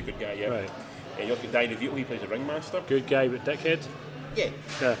 Life. He's a good guy, yeah. Right. You also got Danny DeVito, he plays a ringmaster. Good guy, but dickhead. Yeah.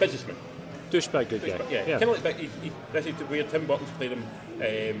 Businessman. Douchebag, good guy. Yeah. Kind of like this is where Tim Burton's played him. Put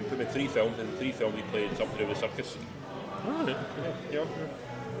him in 3 films. In 3 films, he played something to do with circus. Oh, right. Yeah.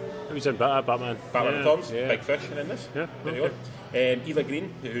 He was in Batman. Batman Returns, Big Fish, and in this. Yeah. Okay. Eva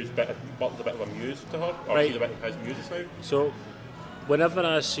Green, who's Burton's a bit of a muse to her, or she's a bit of his muses now. So, whenever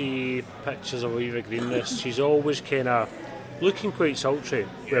I see pictures of Eva Green, she's always kind of looking quite sultry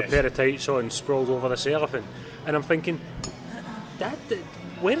with a pair of tights on, sprawled over this elephant, and I'm thinking, how do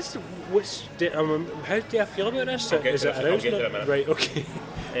I feel about this? Is it arousing? Right, okay.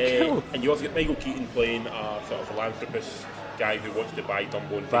 Cool. And you also get Michael Keaton playing a sort of philanthropist guy who wants to buy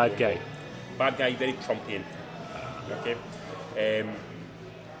Dumbo and Bad guy, very Trumpian. Okay.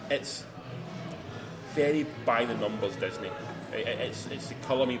 It's very by the numbers Disney. It's the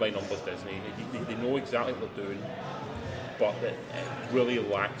colour me by numbers Disney. They know exactly what they're doing, but it really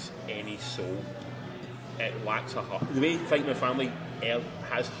lacks any soul. It lacks a heart. The way Fighting with Family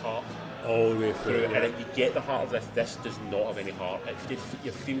has heart all the way through, and you get the heart of this. This does not have any heart.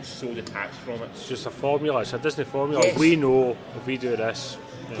 You feel so detached from it. It's just a formula. It's a Disney formula. Yes. We know if we do this.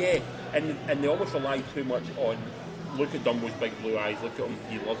 Yeah, and they almost rely too much on. Look at Dumbo's big blue eyes. Look at him.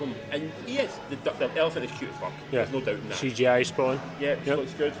 You love him, and he is. The elephant is cute as fuck. Yeah. There's no doubt in that. CGI spawn. Yeah, it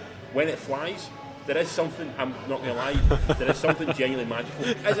looks good. When it flies, there is something. I'm not going to lie. There is something genuinely magical,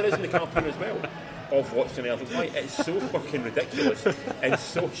 as there is in the cartoon as well. Of watching an elephant fly, it's so fucking ridiculous and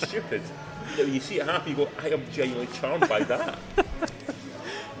so stupid that when you see it happen, you go, I am genuinely charmed by that.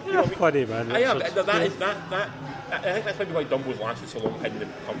 You're funny, man. I am. I think that's maybe why Dumbo's lasted so long in the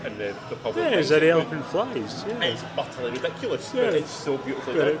public. Yeah, as an elephant flies. Yeah. It's utterly ridiculous, but it's so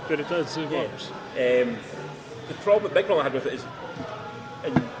beautifully done. But it does. It works. The big problem I had with it is,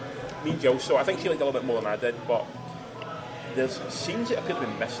 and me and Jill saw. I think she liked it a little bit more than I did, but there's scenes that appear to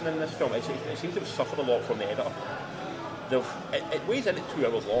be missing in this film. It seems to have suffered a lot from the editor. It weighs in at 2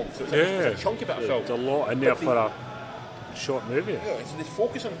 hours long, so it's a chunky bit of film. There's a lot in there for a short movie. Yeah, so they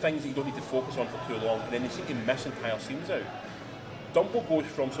focus on things that you don't need to focus on for too long, and then they seem to miss entire scenes out. Dumbo goes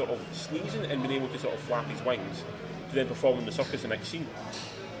from sort of sneezing and being able to sort of flap his wings to then performing the circus the next scene.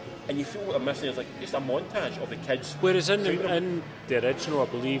 And you feel what I'm missing is like just a montage of the kids. Whereas in the original, I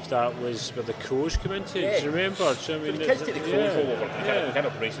believe that was where the crows come into. Do you remember? So, the kids take the crows all over. You can't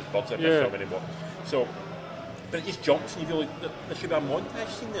have racist birds in this film anymore. So, but it just jumps and you feel like there should be a montage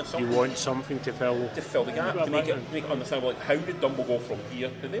scene there. Something. You want something to fill the gap, to make it understand like how did Dumbo go from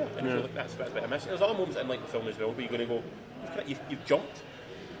here to there? And I feel like that's a bit of missing. There's other moments in like the film as well where you're going to go, you've jumped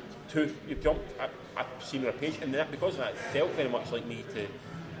a scene or a page, and that because of that, it felt very much like me to.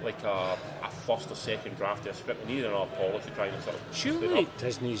 Like a first or second draft of a script. We needed another polish to try and sort of. Surely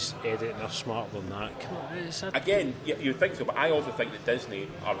Disney's editing are smarter than that. Come on, again, you'd think so, but I also think that Disney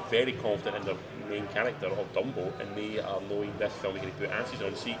are very confident in their main character of Dumbo, and they are knowing this film is going to put asses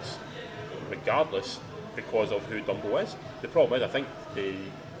on seats, regardless, because of who Dumbo is. The problem is, I think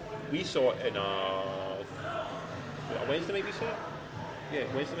we saw it in a Wednesday night. We saw it. Yeah,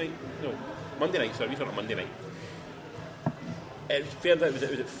 Wednesday night. No, Monday night. Sorry, we saw it on Monday night. It was fair that it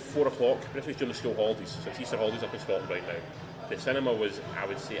was at 4 o'clock, but this was during the school holidays, so it's Easter holidays up in Scotland right now. The cinema was, I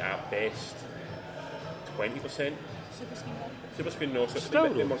would say, at best 20%. Super screen, no, so it's a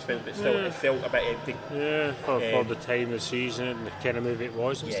bit more expensive, but still, it felt a bit empty. Yeah, for the time of the season and the kind of movie it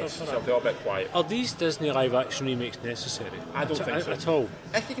was and stuff like that. So it felt a bit quiet. Are these Disney live-action remakes necessary? I don't think so. At all.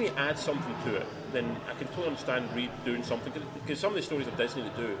 If they can add something to it, then I can totally understand redoing something, because some of the stories of Disney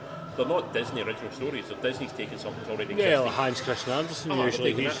that do, they're not Disney original stories. They're Disney's taking something that's already existing. Yeah, like Hans Christian Andersen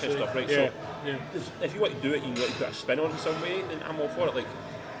usually. Taking that kind of stuff, right? Yeah, so if you want to do it and you want to put a spin on it in some way, then I'm all for it. Like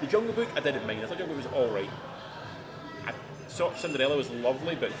the Jungle Book, I didn't mind. I thought Jungle Book was all right. I thought Cinderella was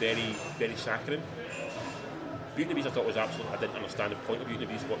lovely, but very, very saccharine. Beauty and the Beast I thought was absolutely. I didn't understand the point of Beauty and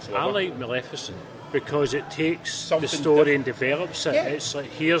the Beast whatsoever. I like Maleficent because it takes something the story different. And develops it. Yeah. It's like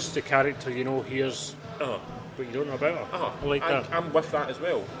here's the character, here's. But you don't know about her. I like that. I'm with that as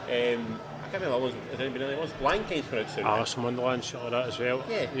well. I can't remember ones. Has anybody any ones? Lion King's coming out soon. Alice in Wonderland, shit like that as well.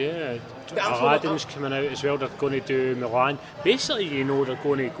 Yeah. Aladdin's coming out as well. They're going to do Milan. Basically, they're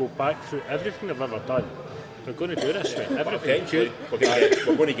going to go back through everything they've ever done. They're going to do this with everything. Eventually,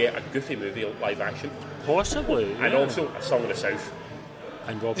 we're going to get a Goofy movie live action. Possibly. Yeah. And also a Song of the South.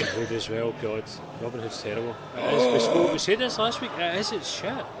 And Robin Hood as well. God, Robin Hood's terrible. We said this last week. It's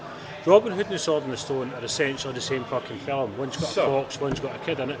shit. Robin Hood and the Sword and the Stone are essentially the same fucking film. One's got So- a fox, one's got a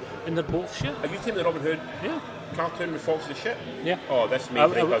kid in it, and they're both shit. Are you telling me the Robin Hood Yeah. cartoon with Fox is shit? Yeah. Oh, this may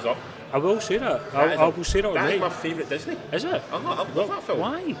break us up. I will say that. That is I will say that on That is night. my favourite Disney. Is it? I love that film.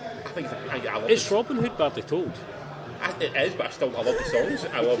 Why? I think I love It's it. Robin Hood badly told. It is, but I love the songs.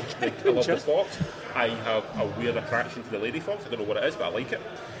 I love the fox. I have a weird attraction to the lady fox. I don't know what it is, but I like it.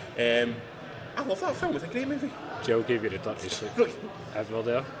 I love that film. It's a great movie. Jill gave you the dirtiest look Look, ever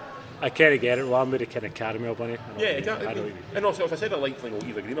there. I kind of get it. Well, I'm with a kind of caramel bunny. yeah, exactly. I know what you mean. And also, if I said I liked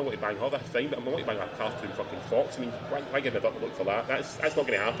Eva Green, I want to bang her. That's fine. But I'm not to bang that cartoon fucking fox. I mean, why give me a dirty look for that? That's not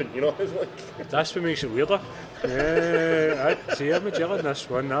going to happen. You know. It's like, That's what makes it weirder. Yeah, I see. I'm with Jill in this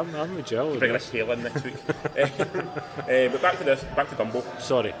one. I'm with Jill in bring a this. tail in next week. But back to Dumbo.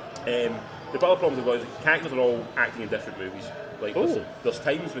 Sorry. The other problems was characters are all acting in different movies. Like Oh. there's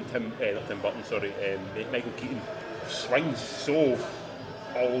times when Michael Keaton swings so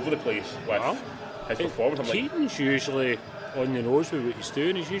all over the place with Wow. his performance. I'm like, Keaton's usually on the nose with what he's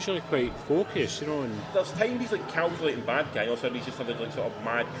doing. He's usually quite focused, you know. And there's times he's like calculating bad guy, and all of a sudden he's just something like sort of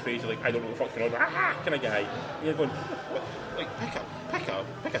mad, crazy, like I don't know what the fuck's going on, kind of guy. And you're going, what? Like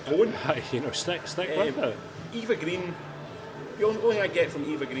pick a tone. you know, stick with it. Eva Green. The only thing I get from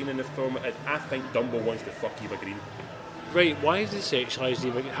Eva Green in this film is I think Dumbo wants to fuck Eva Green. Right? Why is they sexualised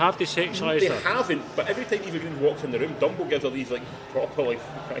Eva? Have they sexualised They her? haven't, but every time Eva Green walks in the room, Dumbo gives her these like proper like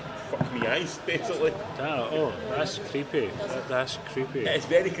fuck me eyes, basically. That's creepy. That's creepy. It's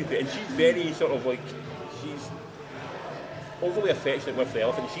very creepy, and she's very sort of like she's overly affectionate with the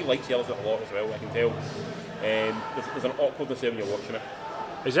elephant. She likes the elephant a lot as well. I can tell. There's an awkwardness there when you're watching it.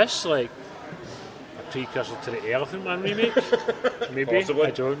 Is this like a precursor to the Elephant Man remake? Maybe. Possibly.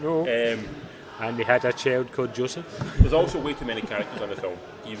 I don't know. And they had a child called Joseph. There's also way too many characters in the film.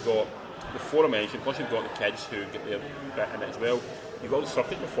 You've got the four I mentioned, plus you've got the kids who get their bit in it as well. You've got the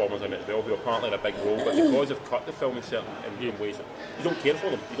circus performers in it as well, who are partly in a big role, but because they've cut the film in certain ways, you don't care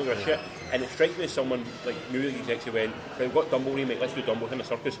for them, you don't give a shit. And it strikes me as someone, like, music execs who went, right, we've got Dumbo remake, let's do Dumbo in a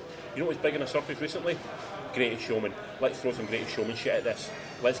circus. You know what's big in a circus recently? Greatest Showman. Let's throw some Greatest Showman shit at this.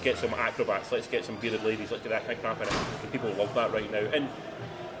 Let's get some acrobats, let's get some bearded ladies, let's get that kind of crap in it. And people love that right now. And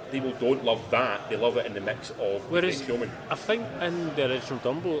people don't love that, they love it in the mix of Greatest Showman. I think in the original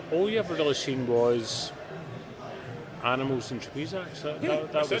Dumbo, all you ever really seen was animals and trapeze acts.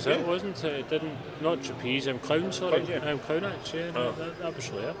 That was it, wasn't it? It didn't, not trapeze, clown, sorry. Clowns, yeah. Clown acts, yeah. That was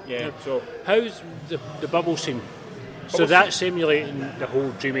really it. Yeah, so how's the bubble scene? So that's emulating the whole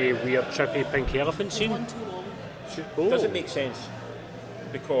dreamy, weird, trippy pink elephant scene? doesn't make sense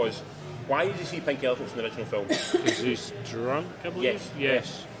because why did you see pink elephants in the original film? Because he's drunk, I believe?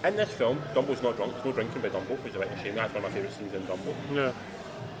 Yes. In this film, Dumbo's not drunk. There's no drinking by Dumbo, which is a bit of a shame. That's one of my favourite scenes in Dumbo. Yeah.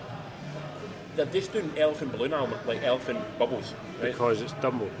 They're just doing elephant balloon like elephant bubbles, right? Because it's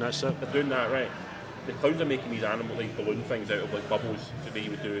Dumbo, that's it. They're doing that, right? The clowns are making these animal like balloon things out of like bubbles today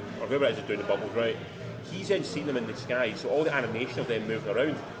would do, or whoever it is doing the bubbles, right? He's then seen them in the sky, so all the animation of them moving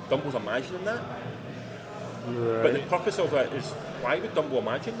around, Dumbo's imagining that. Right. But the purpose of it is, why would Dumbo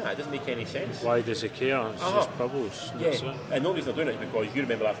imagine that? It doesn't make any sense. Why does he care? It's just bubbles. That's Yeah, it. and the reason they're doing it is because you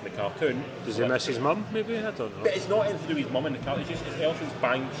remember that from the cartoon. Does he miss his mum, maybe? I don't know. But it's not anything to do with his mum in the cartoon, it's just it's elephants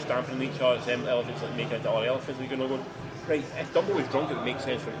stamping on each other, it's them elephants like making it to other elephants, and you're going, right, if Dumbo was drunk it would make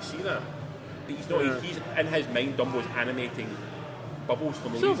sense for him to see that. But he's not, he's in his mind, Dumbo's animating bubbles for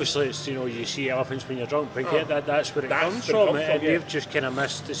no So reason. obviously, it's, you see elephants when you're drunk, but that's where it That's comes where it from, comes and from, yeah. they've just kind of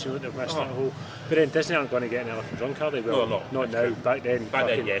missed they've missed that whole. But then Disney aren't going to get an elephant drunk, are they? Well, No, not now. Back then,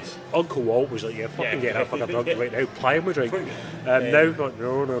 yes. Uncle Walt was like, yeah, fucking get that fucking drunk right now, ply him with drink. Now,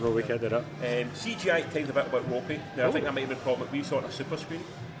 no, we can't do that. CGI at times a bit ropey. Now, I think that might be the problem. We saw it on a super screen,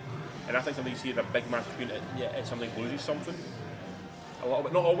 and I think something you see on a big massive screen, it something loses something. A little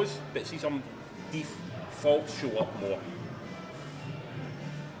bit, not always, but see some defaults show up more.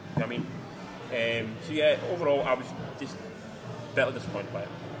 You know what I mean? So yeah, overall I was just bitterly disappointed by it.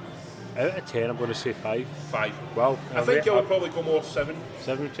 Out of 10, I'm going to say 5. 5. Well, I think you'll probably go more 7.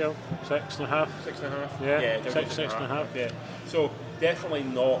 7, Jill? 6.5? 6.5. Yeah, Jill goes 6.5. Yeah. So definitely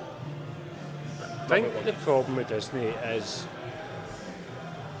not. I think the problem with Disney is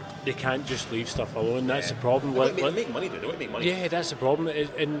they can't just leave stuff alone. That's the problem. They make money, they make money. Yeah, that's the problem.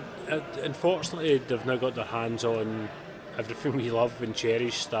 And unfortunately, they've now got their hands on everything we love and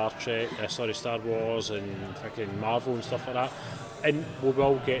cherish, Star Wars and fucking Marvel and stuff like that. And we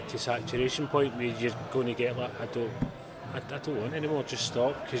will get to saturation point where you're going to get like, I don't want anymore. Just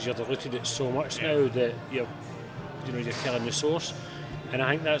stop, because you're diluted it so much now that you're killing the source. And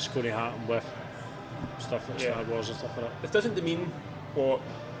I think that's going to happen with stuff like Star Wars and stuff like that. This doesn't demean what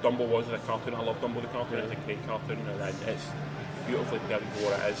Dumbo was as a cartoon. I love Dumbo the cartoon. It's a great cartoon, and it's beautifully put for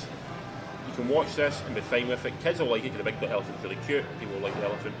what it is. you can watch this and be fine with it. Kids will like it because the big elephant's really cute. People will like the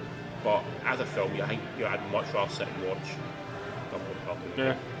elephant. But as a film, I think I'd much rather sit and watch Dumbo the cartoon.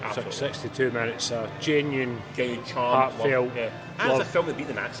 Yeah, absolutely. 62 minutes, genuine charm, heartfelt. love. Yeah. And it's a film that beat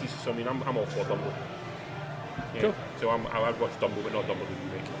the Nazis, so I mean, I'm all for Dumbo. Yeah. Cool. So I'd watch Dumbo, but not Dumbo the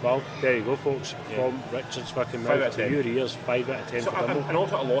remake. Well, there you go, folks. From Richard's fucking mouth to your ears, 5 out of 10 so for Dumbo. and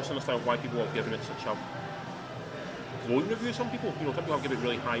also, I lost understand why people have given it such a glowing review. Some people, some people have given it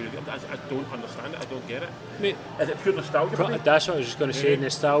really high review. I don't understand it. I don't get it. Mate, is it pure nostalgia? That's what I was just going to say.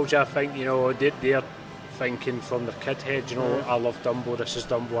 Nostalgia. I think they're thinking from their kid head. I love Dumbo. This is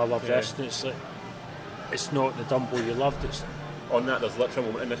Dumbo. I love this. And it's like, it's not the Dumbo you loved. It's on that. There's literally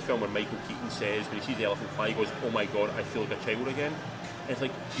a moment in this film where Michael Keaton says, when he sees the elephant fly, he goes, "Oh my God, I feel like a child again." And it's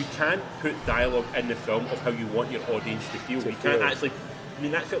like, you can't put dialogue in the film of how you want your audience to feel. You can't actually. I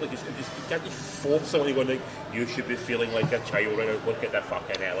mean, that felt like you can't just force someone going like, you should be feeling like a child right now, look at the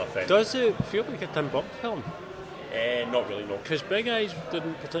fucking elephant. Does it feel like a Tim Burton film? Not really, no. Because Big Eyes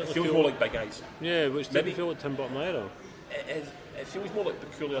didn't particularly feel more like Big Eyes. Yeah, which didn't feel like Tim Burton either. It feels more like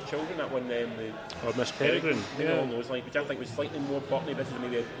Peculiar Children, that one. Or Miss Peregrine. Along those lines, which I think was slightly more Burton-y. This is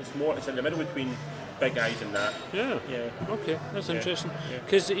maybe it's in the middle between Big Eyes and that. Yeah. Okay, that's interesting.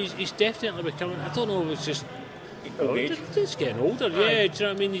 Because he's definitely becoming. I don't know if it's just. He's getting older, do you know what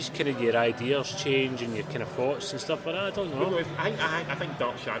I mean? These kind of your ideas change and your kind of thoughts and stuff like that. I don't know. I think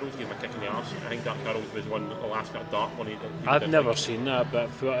Dark Shadows gave him a kick in the arse. I think Dark Shadows was one the last kind of dark one. I've never seen that, but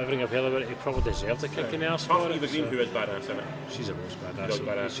for everything I've heard about it, he probably deserved a kick in the arse. Apart from Eva Green, who is badass in it. She's the most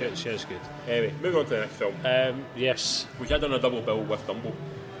badass. She is good. Anyway, moving on to the next film. Yes. Which had done a double bill with Dumbo.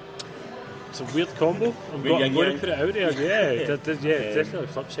 It's a weird combo. I'm going to put it out there. Definitely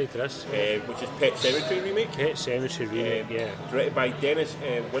flip side to this. Which is Pet Sematary remake. Pet Sematary remake, Directed by Dennis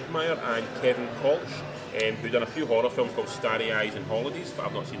Widmeyer and Kevin Kolsch, who've done a few horror films called Starry Eyes and Holidays, but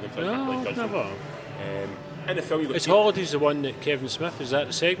I've not seen them, so I can't really judge them. In the film, is Holidays the one that Kevin Smith, is that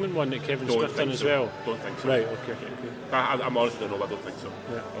the segment one that Kevin Smith done as well? Don't think so. Right, okay. I'm honestly don't know, but I don't think so.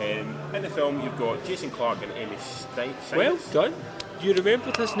 Yeah. In the film, you've got Jason Clarke and Amy Stites. Well done. You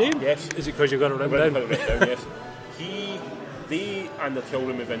remembered his name? Yes. Is it because you got it written down? Yes. They and their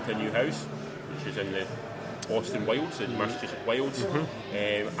children move into a new house, which is in the Boston Wilds, the Massachusetts Wilds.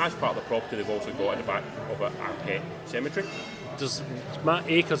 As part of the property, they've also got in the back of a pet cemetery. There's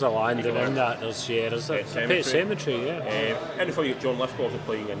acres of land around that. There's a pet cemetery, in the film, you've got John Lithgow also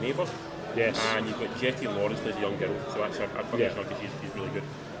playing a neighbour. Yes. And you've got Jetty Lawrence as a young girl, so that's because she's really good.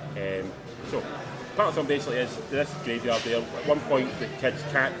 So, part of the film basically is this graveyard there. At one point, the kid's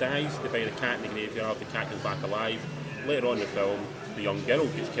cat dies. They bury the cat in the graveyard. The cat comes back alive. Later on in the film, the young girl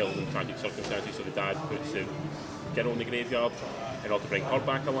gets killed in tragic circumstances, so the dad puts the girl in the graveyard in order to bring her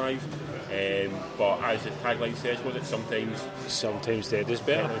back alive. But as the tagline says, was it sometimes dead is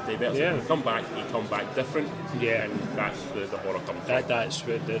better. So you come back different. Yeah, and that's the horror comes from. That's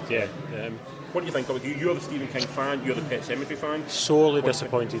what what do you think of it? You're the Stephen King fan, you're the Pet Sematary fan. Sorely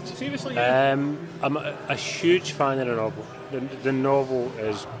disappointed. Seriously? I'm a huge fan of the novel. The novel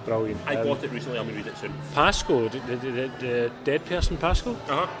is brilliant. I bought it recently, I'm going to read it soon. Pasco, the dead person Pasco,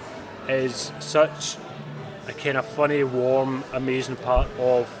 is such a kind of funny, warm, amazing part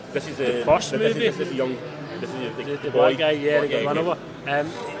of the first movie. This is the black guy, they got run over.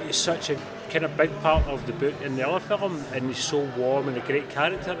 It's such a kind of big part of the book in the other film, and he's so warm and a great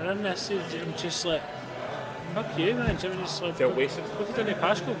character. And in this, I'm just like, fuck you, man. I'm just like, felt wasted. What have you done to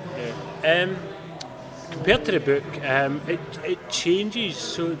Pascal? Yeah. Compared to the book, it changes.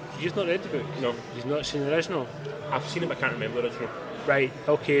 So you've not read the book? No. You've not seen the original? I've seen it, but I can't remember the original. Right,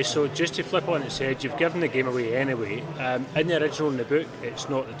 okay, so just to flip on its head, you've given the game away anyway. In the original, in the book, it's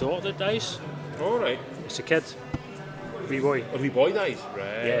not the daughter that dies. Alright. It's a kid. Wee boy. A wee boy dies?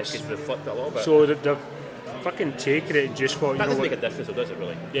 Right. Yes. Because they've flipped it a little bit. So they're fucking taking it and just thought, that doesn't make a difference, though, does it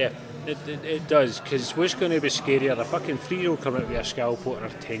really? Yeah, it does, because what's going to be scarier, a fucking 3-year-old coming out with a scalpel or a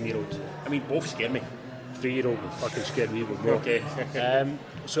 10-year-old? I mean, both scare me. 3-year-old would fucking scare me even more. Okay.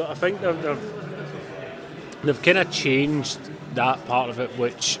 So I think they've kind of changed that part of it,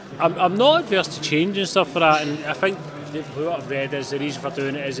 which I'm not adverse to changing stuff for that, and I think what I've read is the reason for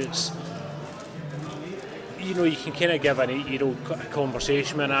doing it is it's, you can kind of give an 8-year-old a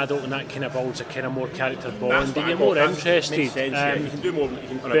conversation with an adult, and that kind of builds a kind of more character bond, and you're more interested. You can do more on a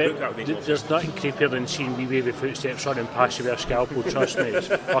book, that would make sense. There's nothing creepier than seeing wee baby footsteps running past you with a scalpel. Trust me, it's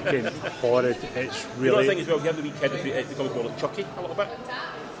fucking horrid. It's really. The other thing as well, if you have the wee kid, it becomes more like Chucky a little bit.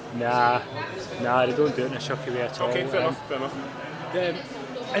 Nah, they don't do it in a Chucky way at all. Okay, fair enough.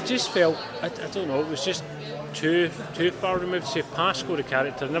 I just felt, I don't know, it was just too far removed. Say Pascal, the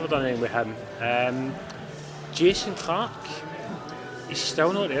character, never done anything with him. Jason Clarke, he's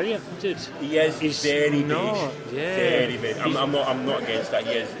still not there yet, dude. He is He's very not, beige. yeah. Very beige. I'm not against that.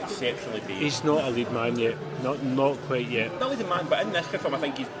 He is exceptionally beige. He's not a lead man yet. Not quite yet. Not lead man, but in this film I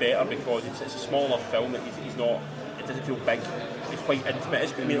think he's better because it's a small enough film that he's not. It doesn't feel big. It's quite intimate.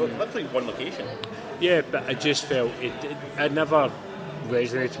 It's, I mean, literally one location. Yeah, but I just felt I never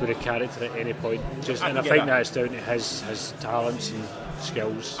resonated with the character at any point. And I think that's down to his talents and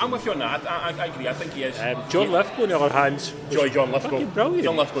skills. I'm with you on that. I agree. I think he is. John Lithgow, on the other hand, John Lithgow. fucking brilliant.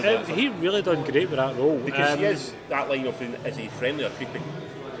 John Lithgow. He really done great with that role because he is that line of is he friendly or creepy?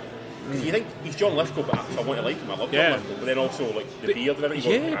 You think he's John Lithgow, but I want to like him. I love John Lithgow, but then also like the beard and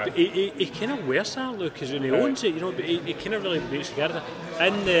everything. But he kind of wears that look because when he owns it, you know. But he kind of really makes the character.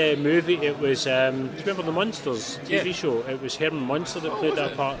 In the movie, it was. Do you remember the Munsters TV show? It was Herman Munster that played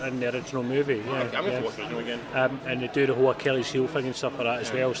that part in the original movie. Yeah, I'm going to watch the original again. And they do the whole Achilles heel thing and stuff like that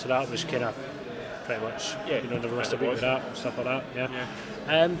as well. So that was kind of pretty much. You know, never missed a beat with that and stuff like that.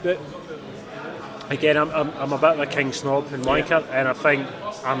 Yeah. But again, I'm a bit of a King snob and wanker, and I think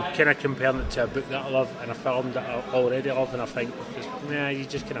I'm kind of comparing it to a book that I love and a film that I already love, and I think, you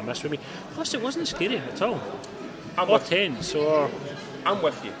just kind of miss with me. Plus, it wasn't scary at all. Or tense, so... I'm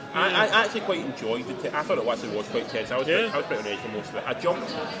with you. I actually quite enjoyed it. I thought it actually was quite tense. I was pretty on edge for most of it. I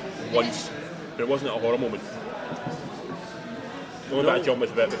jumped once, but it wasn't a horror moment. The only bit I jumped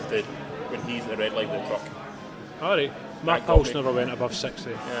was a bit when he's in the red light with the truck. Alright. My pulse never went above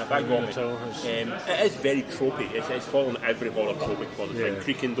 60. Yeah, that got me. It is very tropey. It's following every horror trope.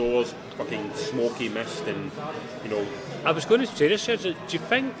 Creaking doors, fucking smoky mist, and you know. I was going to say this, do you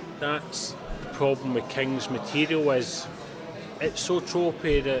think that's the problem with King's material is it's so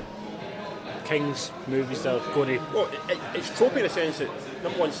tropey that King's movies are going to... Well, it's tropey in the sense that,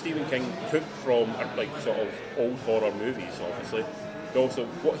 number one, Stephen King took from like sort of old horror movies, obviously, but also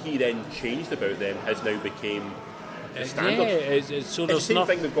what he then changed about them has now became standard. Yeah, it's the same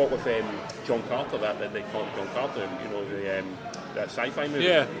thing we've got with John Carter, that they call it John Carter, you know, that sci-fi movie.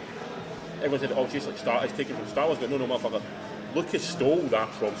 Yeah. Everyone said, oh, just like it's taken from Star Wars, but no, motherfucker. Lucas stole that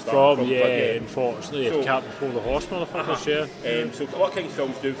from Star Wars. Unfortunately, so, Cat Before the Horse, motherfuckers, so a lot of King's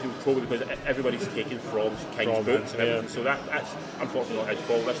films do feel tropey because everybody's taken from King's books and everything, so that's unfortunately not his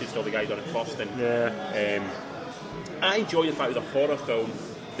fault. This is still the guy done it first. And, I enjoy the fact it was a horror film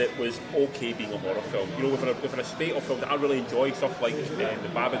that was okay being a horror film. You know, with a spate of films that I really enjoy, stuff like The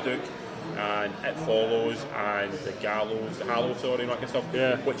Babadook and It Follows and The Hallows, and that kind of stuff,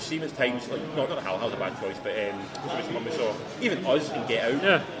 which seem at times, like, not that Hallow's a bad choice, but what's the one we saw? Even Us and Get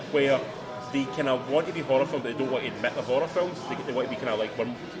Out, where they kind of want to be horror films, but they don't want to admit the horror films. They want to be kind of like,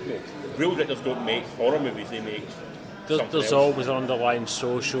 real directors don't make horror movies, they make there's always an underlying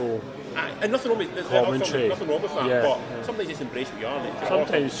social and nothing wrong with commentary. Nothing wrong with that, but sometimes just embrace what you are.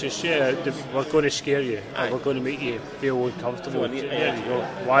 Sometimes just we're going to scare you, or we're going to make you feel uncomfortable. There you go.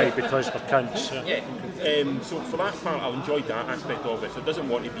 Why? Because we're cunts. So for that part, I've enjoyed that aspect of it. So it doesn't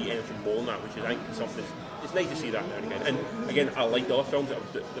want to be anything more than that, which is, I think, something. It's nice to see that now and again. And again, I like the other films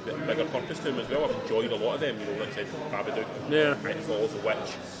that have a bigger purpose to them as well. I've enjoyed a lot of them. You know, like I said, Babadook, It Follows, The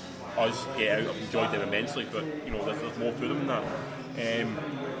Witch. Us, Get Out, I've enjoyed them immensely, but you know, there's more to them than that.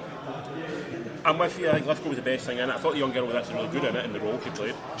 I'm with you. I think Lithgow was the best thing in it. I thought the young girl was actually really good in it in the role she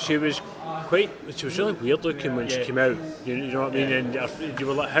played. She was really weird looking when she came out. You know what I mean? And you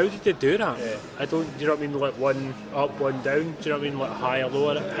were like, how did they do that? I don't. Do you know what I mean? Like one up, one down. Do you know what I mean? Like high or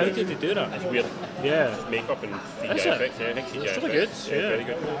lower. How did they do that? It's weird. Yeah. It's makeup and CGI effects. I think CGI it's really good. Very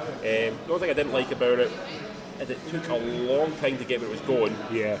good. The only thing I didn't like about it is it took a long time to get where it was going.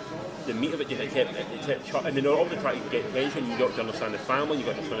 Yeah. The meat of it just kept shut, and then they're obviously trying to get attention. You got to understand the family, you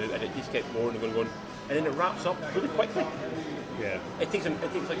got to understand, and it just kept going and going, and then it wraps up really quickly. Yeah. It takes about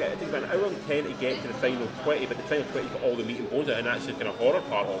an hour and 10 to get to the final 20, but the final 20's got all the meat and bones in it, and that's the kind of horror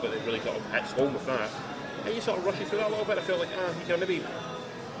part of it that really sort of hits home with that. And you sort of rush through that a little bit. I felt like you can maybe.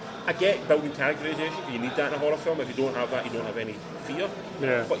 I get building characterisation, you need that in a horror film. If you don't have that, you don't have any fear.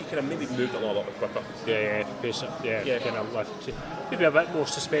 Yeah. But you can have maybe moved it a little bit quicker. Kind of lift. Maybe a bit more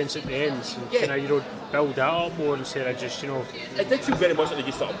suspense at the end. And kind of, build that up more instead of just, It did feel very much like they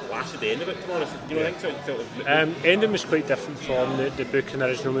just sort of blasted the end of it, to be honest. I think so. It felt like... ending was quite different from the book and the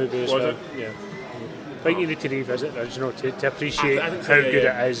original movie as well. It? Yeah. I think you need to revisit that, to appreciate how good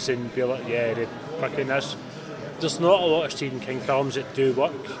it is and be like, fucking this. There's not a lot of Stephen King films that do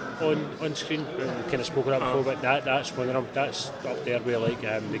work on screen. We've kind of spoken about before, but that's one of them. That's up there with like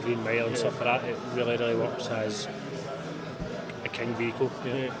The Green Mile and stuff like that. It really, really works as a King vehicle. Do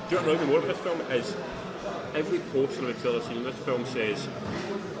you know what annoys me more about this film is every poster of a trailer scene in this film says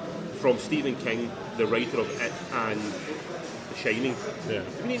from Stephen King, the writer of It and The Shining. Yeah. Do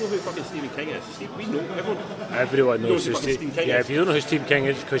we need to know who fucking Stephen King is? We know, Everyone knows who Stephen King Yeah, is. if you don't know who Stephen King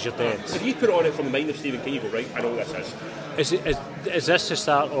is, because you're dead. If you put it on it from the mind of Stephen King, you go, right, I know what this is. Is this the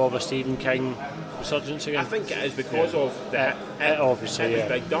start of a Stephen King resurgence again? I think it is because of the it obviously, it was yeah.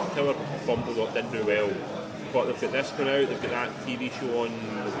 big. Dark Tower bumbled, didn't do well. But they've got this coming out, they've got that TV show on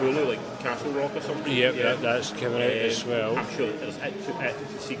Hulu, like Castle Rock or something. Yep, that's coming out as well. I'm sure there's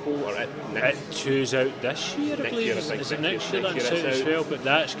It sequel or It It next. 2's out this year, I Next believe. year, I think. Is it next year Next that's year out it's as out. well? But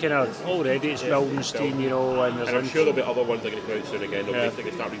that's kind of already it's building steam, you know. And, And I'm sure there'll be other ones that are going to come out soon again. They're going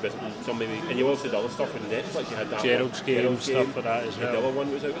to start revisiting some maybe. And you also did other stuff with Netflix. You had that Gerald's Game, stuff like that as And the well. other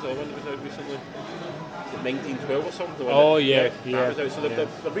one was out. Was the other one that was out recently? 1912 or something. Oh, That yeah. was out. So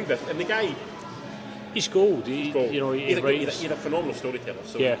they're revisiting. And the guy. He's gold. You know, He writes. he's a phenomenal storyteller,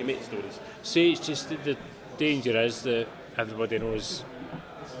 so Yeah. he can make stories. See, it's just the danger is that everybody knows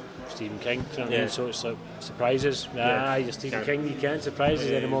Stephen King. Do you know what I mean? Yeah. So it's like surprises. You're Stephen Can't. King. You can't surprise us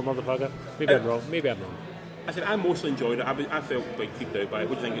anymore, motherfucker. Maybe I'm wrong. I said I mostly enjoyed it. I felt quite creeped out by it.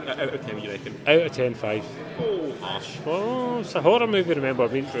 What do you think? Out of 10, you reckon? Out of 10, 5. Oh, harsh. Oh, it's a horror movie. Remember, I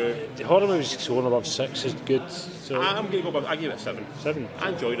mean, True. the horror movies going above 6 is good. So I'm going to go. I give it a 7. 7. I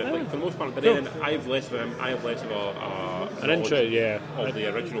enjoyed it, like, for the most part. But No. then I have less of a An knowledge intro, yeah. of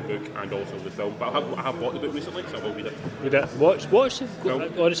the original book and also the film. But I have bought the book recently, so I will read it. With it, watch Film.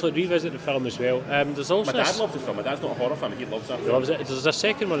 honestly, revisit the film as well. There's also My dad loves the film. My dad's not a horror fan. He loves that he film. loves it. There's a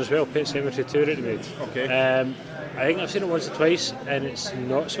second one as well, Pet Sematary 2 that they made. Okay. I think I've seen it once or twice, and it's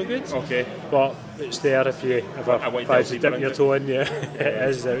not so good. Okay. But it's there if you ever I want to fancy delve deeper dipping your into toe in. Yeah, it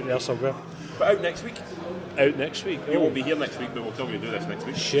is out there somewhere. But out next week. Out next week. You won't be here next week, but we'll still going to do this next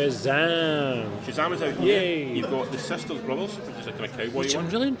week. Shazam! Shazam is out. Yay. You've got The Sisters Brothers, which is a kind of cowboy Which I'm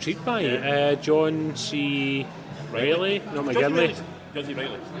one. really intrigued by. Yeah. John C. Reilly, not John C. McGinley. Reilly's- John C.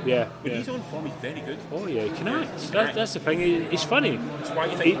 Reilly. Yeah. When yeah. he's on form, he's very good. Oh yeah, he can act. That's the thing. He's funny. So why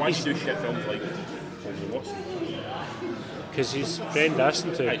do you think why do you do shit films like Holmes and Watson? Because his friend asked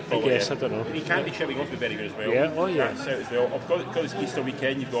him to. I guess. I don't know. He can't be shit, but he wants to be very good as well. Yeah, oh, yeah. That's out as well. Of course, because it's Easter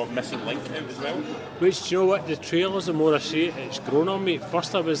weekend, you've got Missing Link out as well. Which, do you know what? The trailers, the more I see it, it's grown on me. At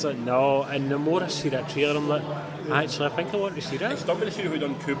first I was like, no. And the more I see that trailer, I'm like, actually, I think I want to see I that. stopped in the studio who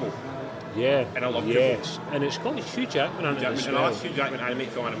done Kubo. Yeah. And I love Yes. And it's got Hugh Jackman on it as And the well. last Hugh Jackman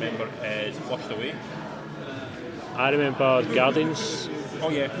animated film I remember is Flushed Away. I remember Guardians. Oh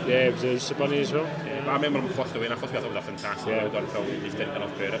yeah. Yeah, it was the Easter Bunny as well. But I remember him Flushed Away, and I thought it was a fantastic well done film. He just didn't get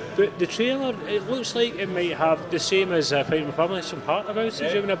enough credit. But the trailer, it looks like it might have the same as Fighting with Family, some heart about it,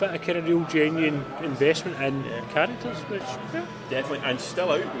 Yeah. giving a bit of kind of real genuine investment in characters, which, yeah, Definitely. And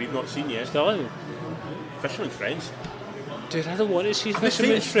still out, we've not seen yet. still out. Fisherman's Friends. Dude, I don't want to see I'm just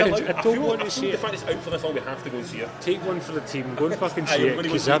saying Fisherman's it's still Friends. out. I don't feel- want I to feel see the it. fact it's out for this long, we have to go and see it. Take one for the team. Go and fucking I'm see it, gonna go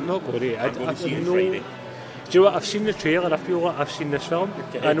because see I'm it. not going to. I'm going to see it know. Friday. Do you know what? I've seen the trailer. I feel like I've seen this film.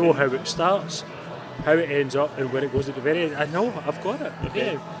 Okay, I know okay. how it starts, how it ends up, and where it goes at the very end. I know. I've got it.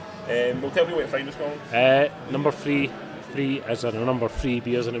 Okay. Well, tell me what to find us, Colin. Yeah. Number 3 as in a number 3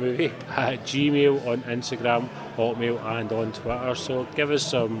 beers in a movie at Gmail, on Instagram, Hotmail, and on Twitter. So give us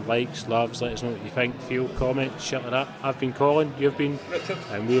some likes, loves, let us know what you think, feel, comment, shit like that. I've been Colin, you've been Richard.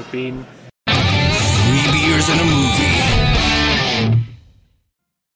 and we've been 3 beers and a movie.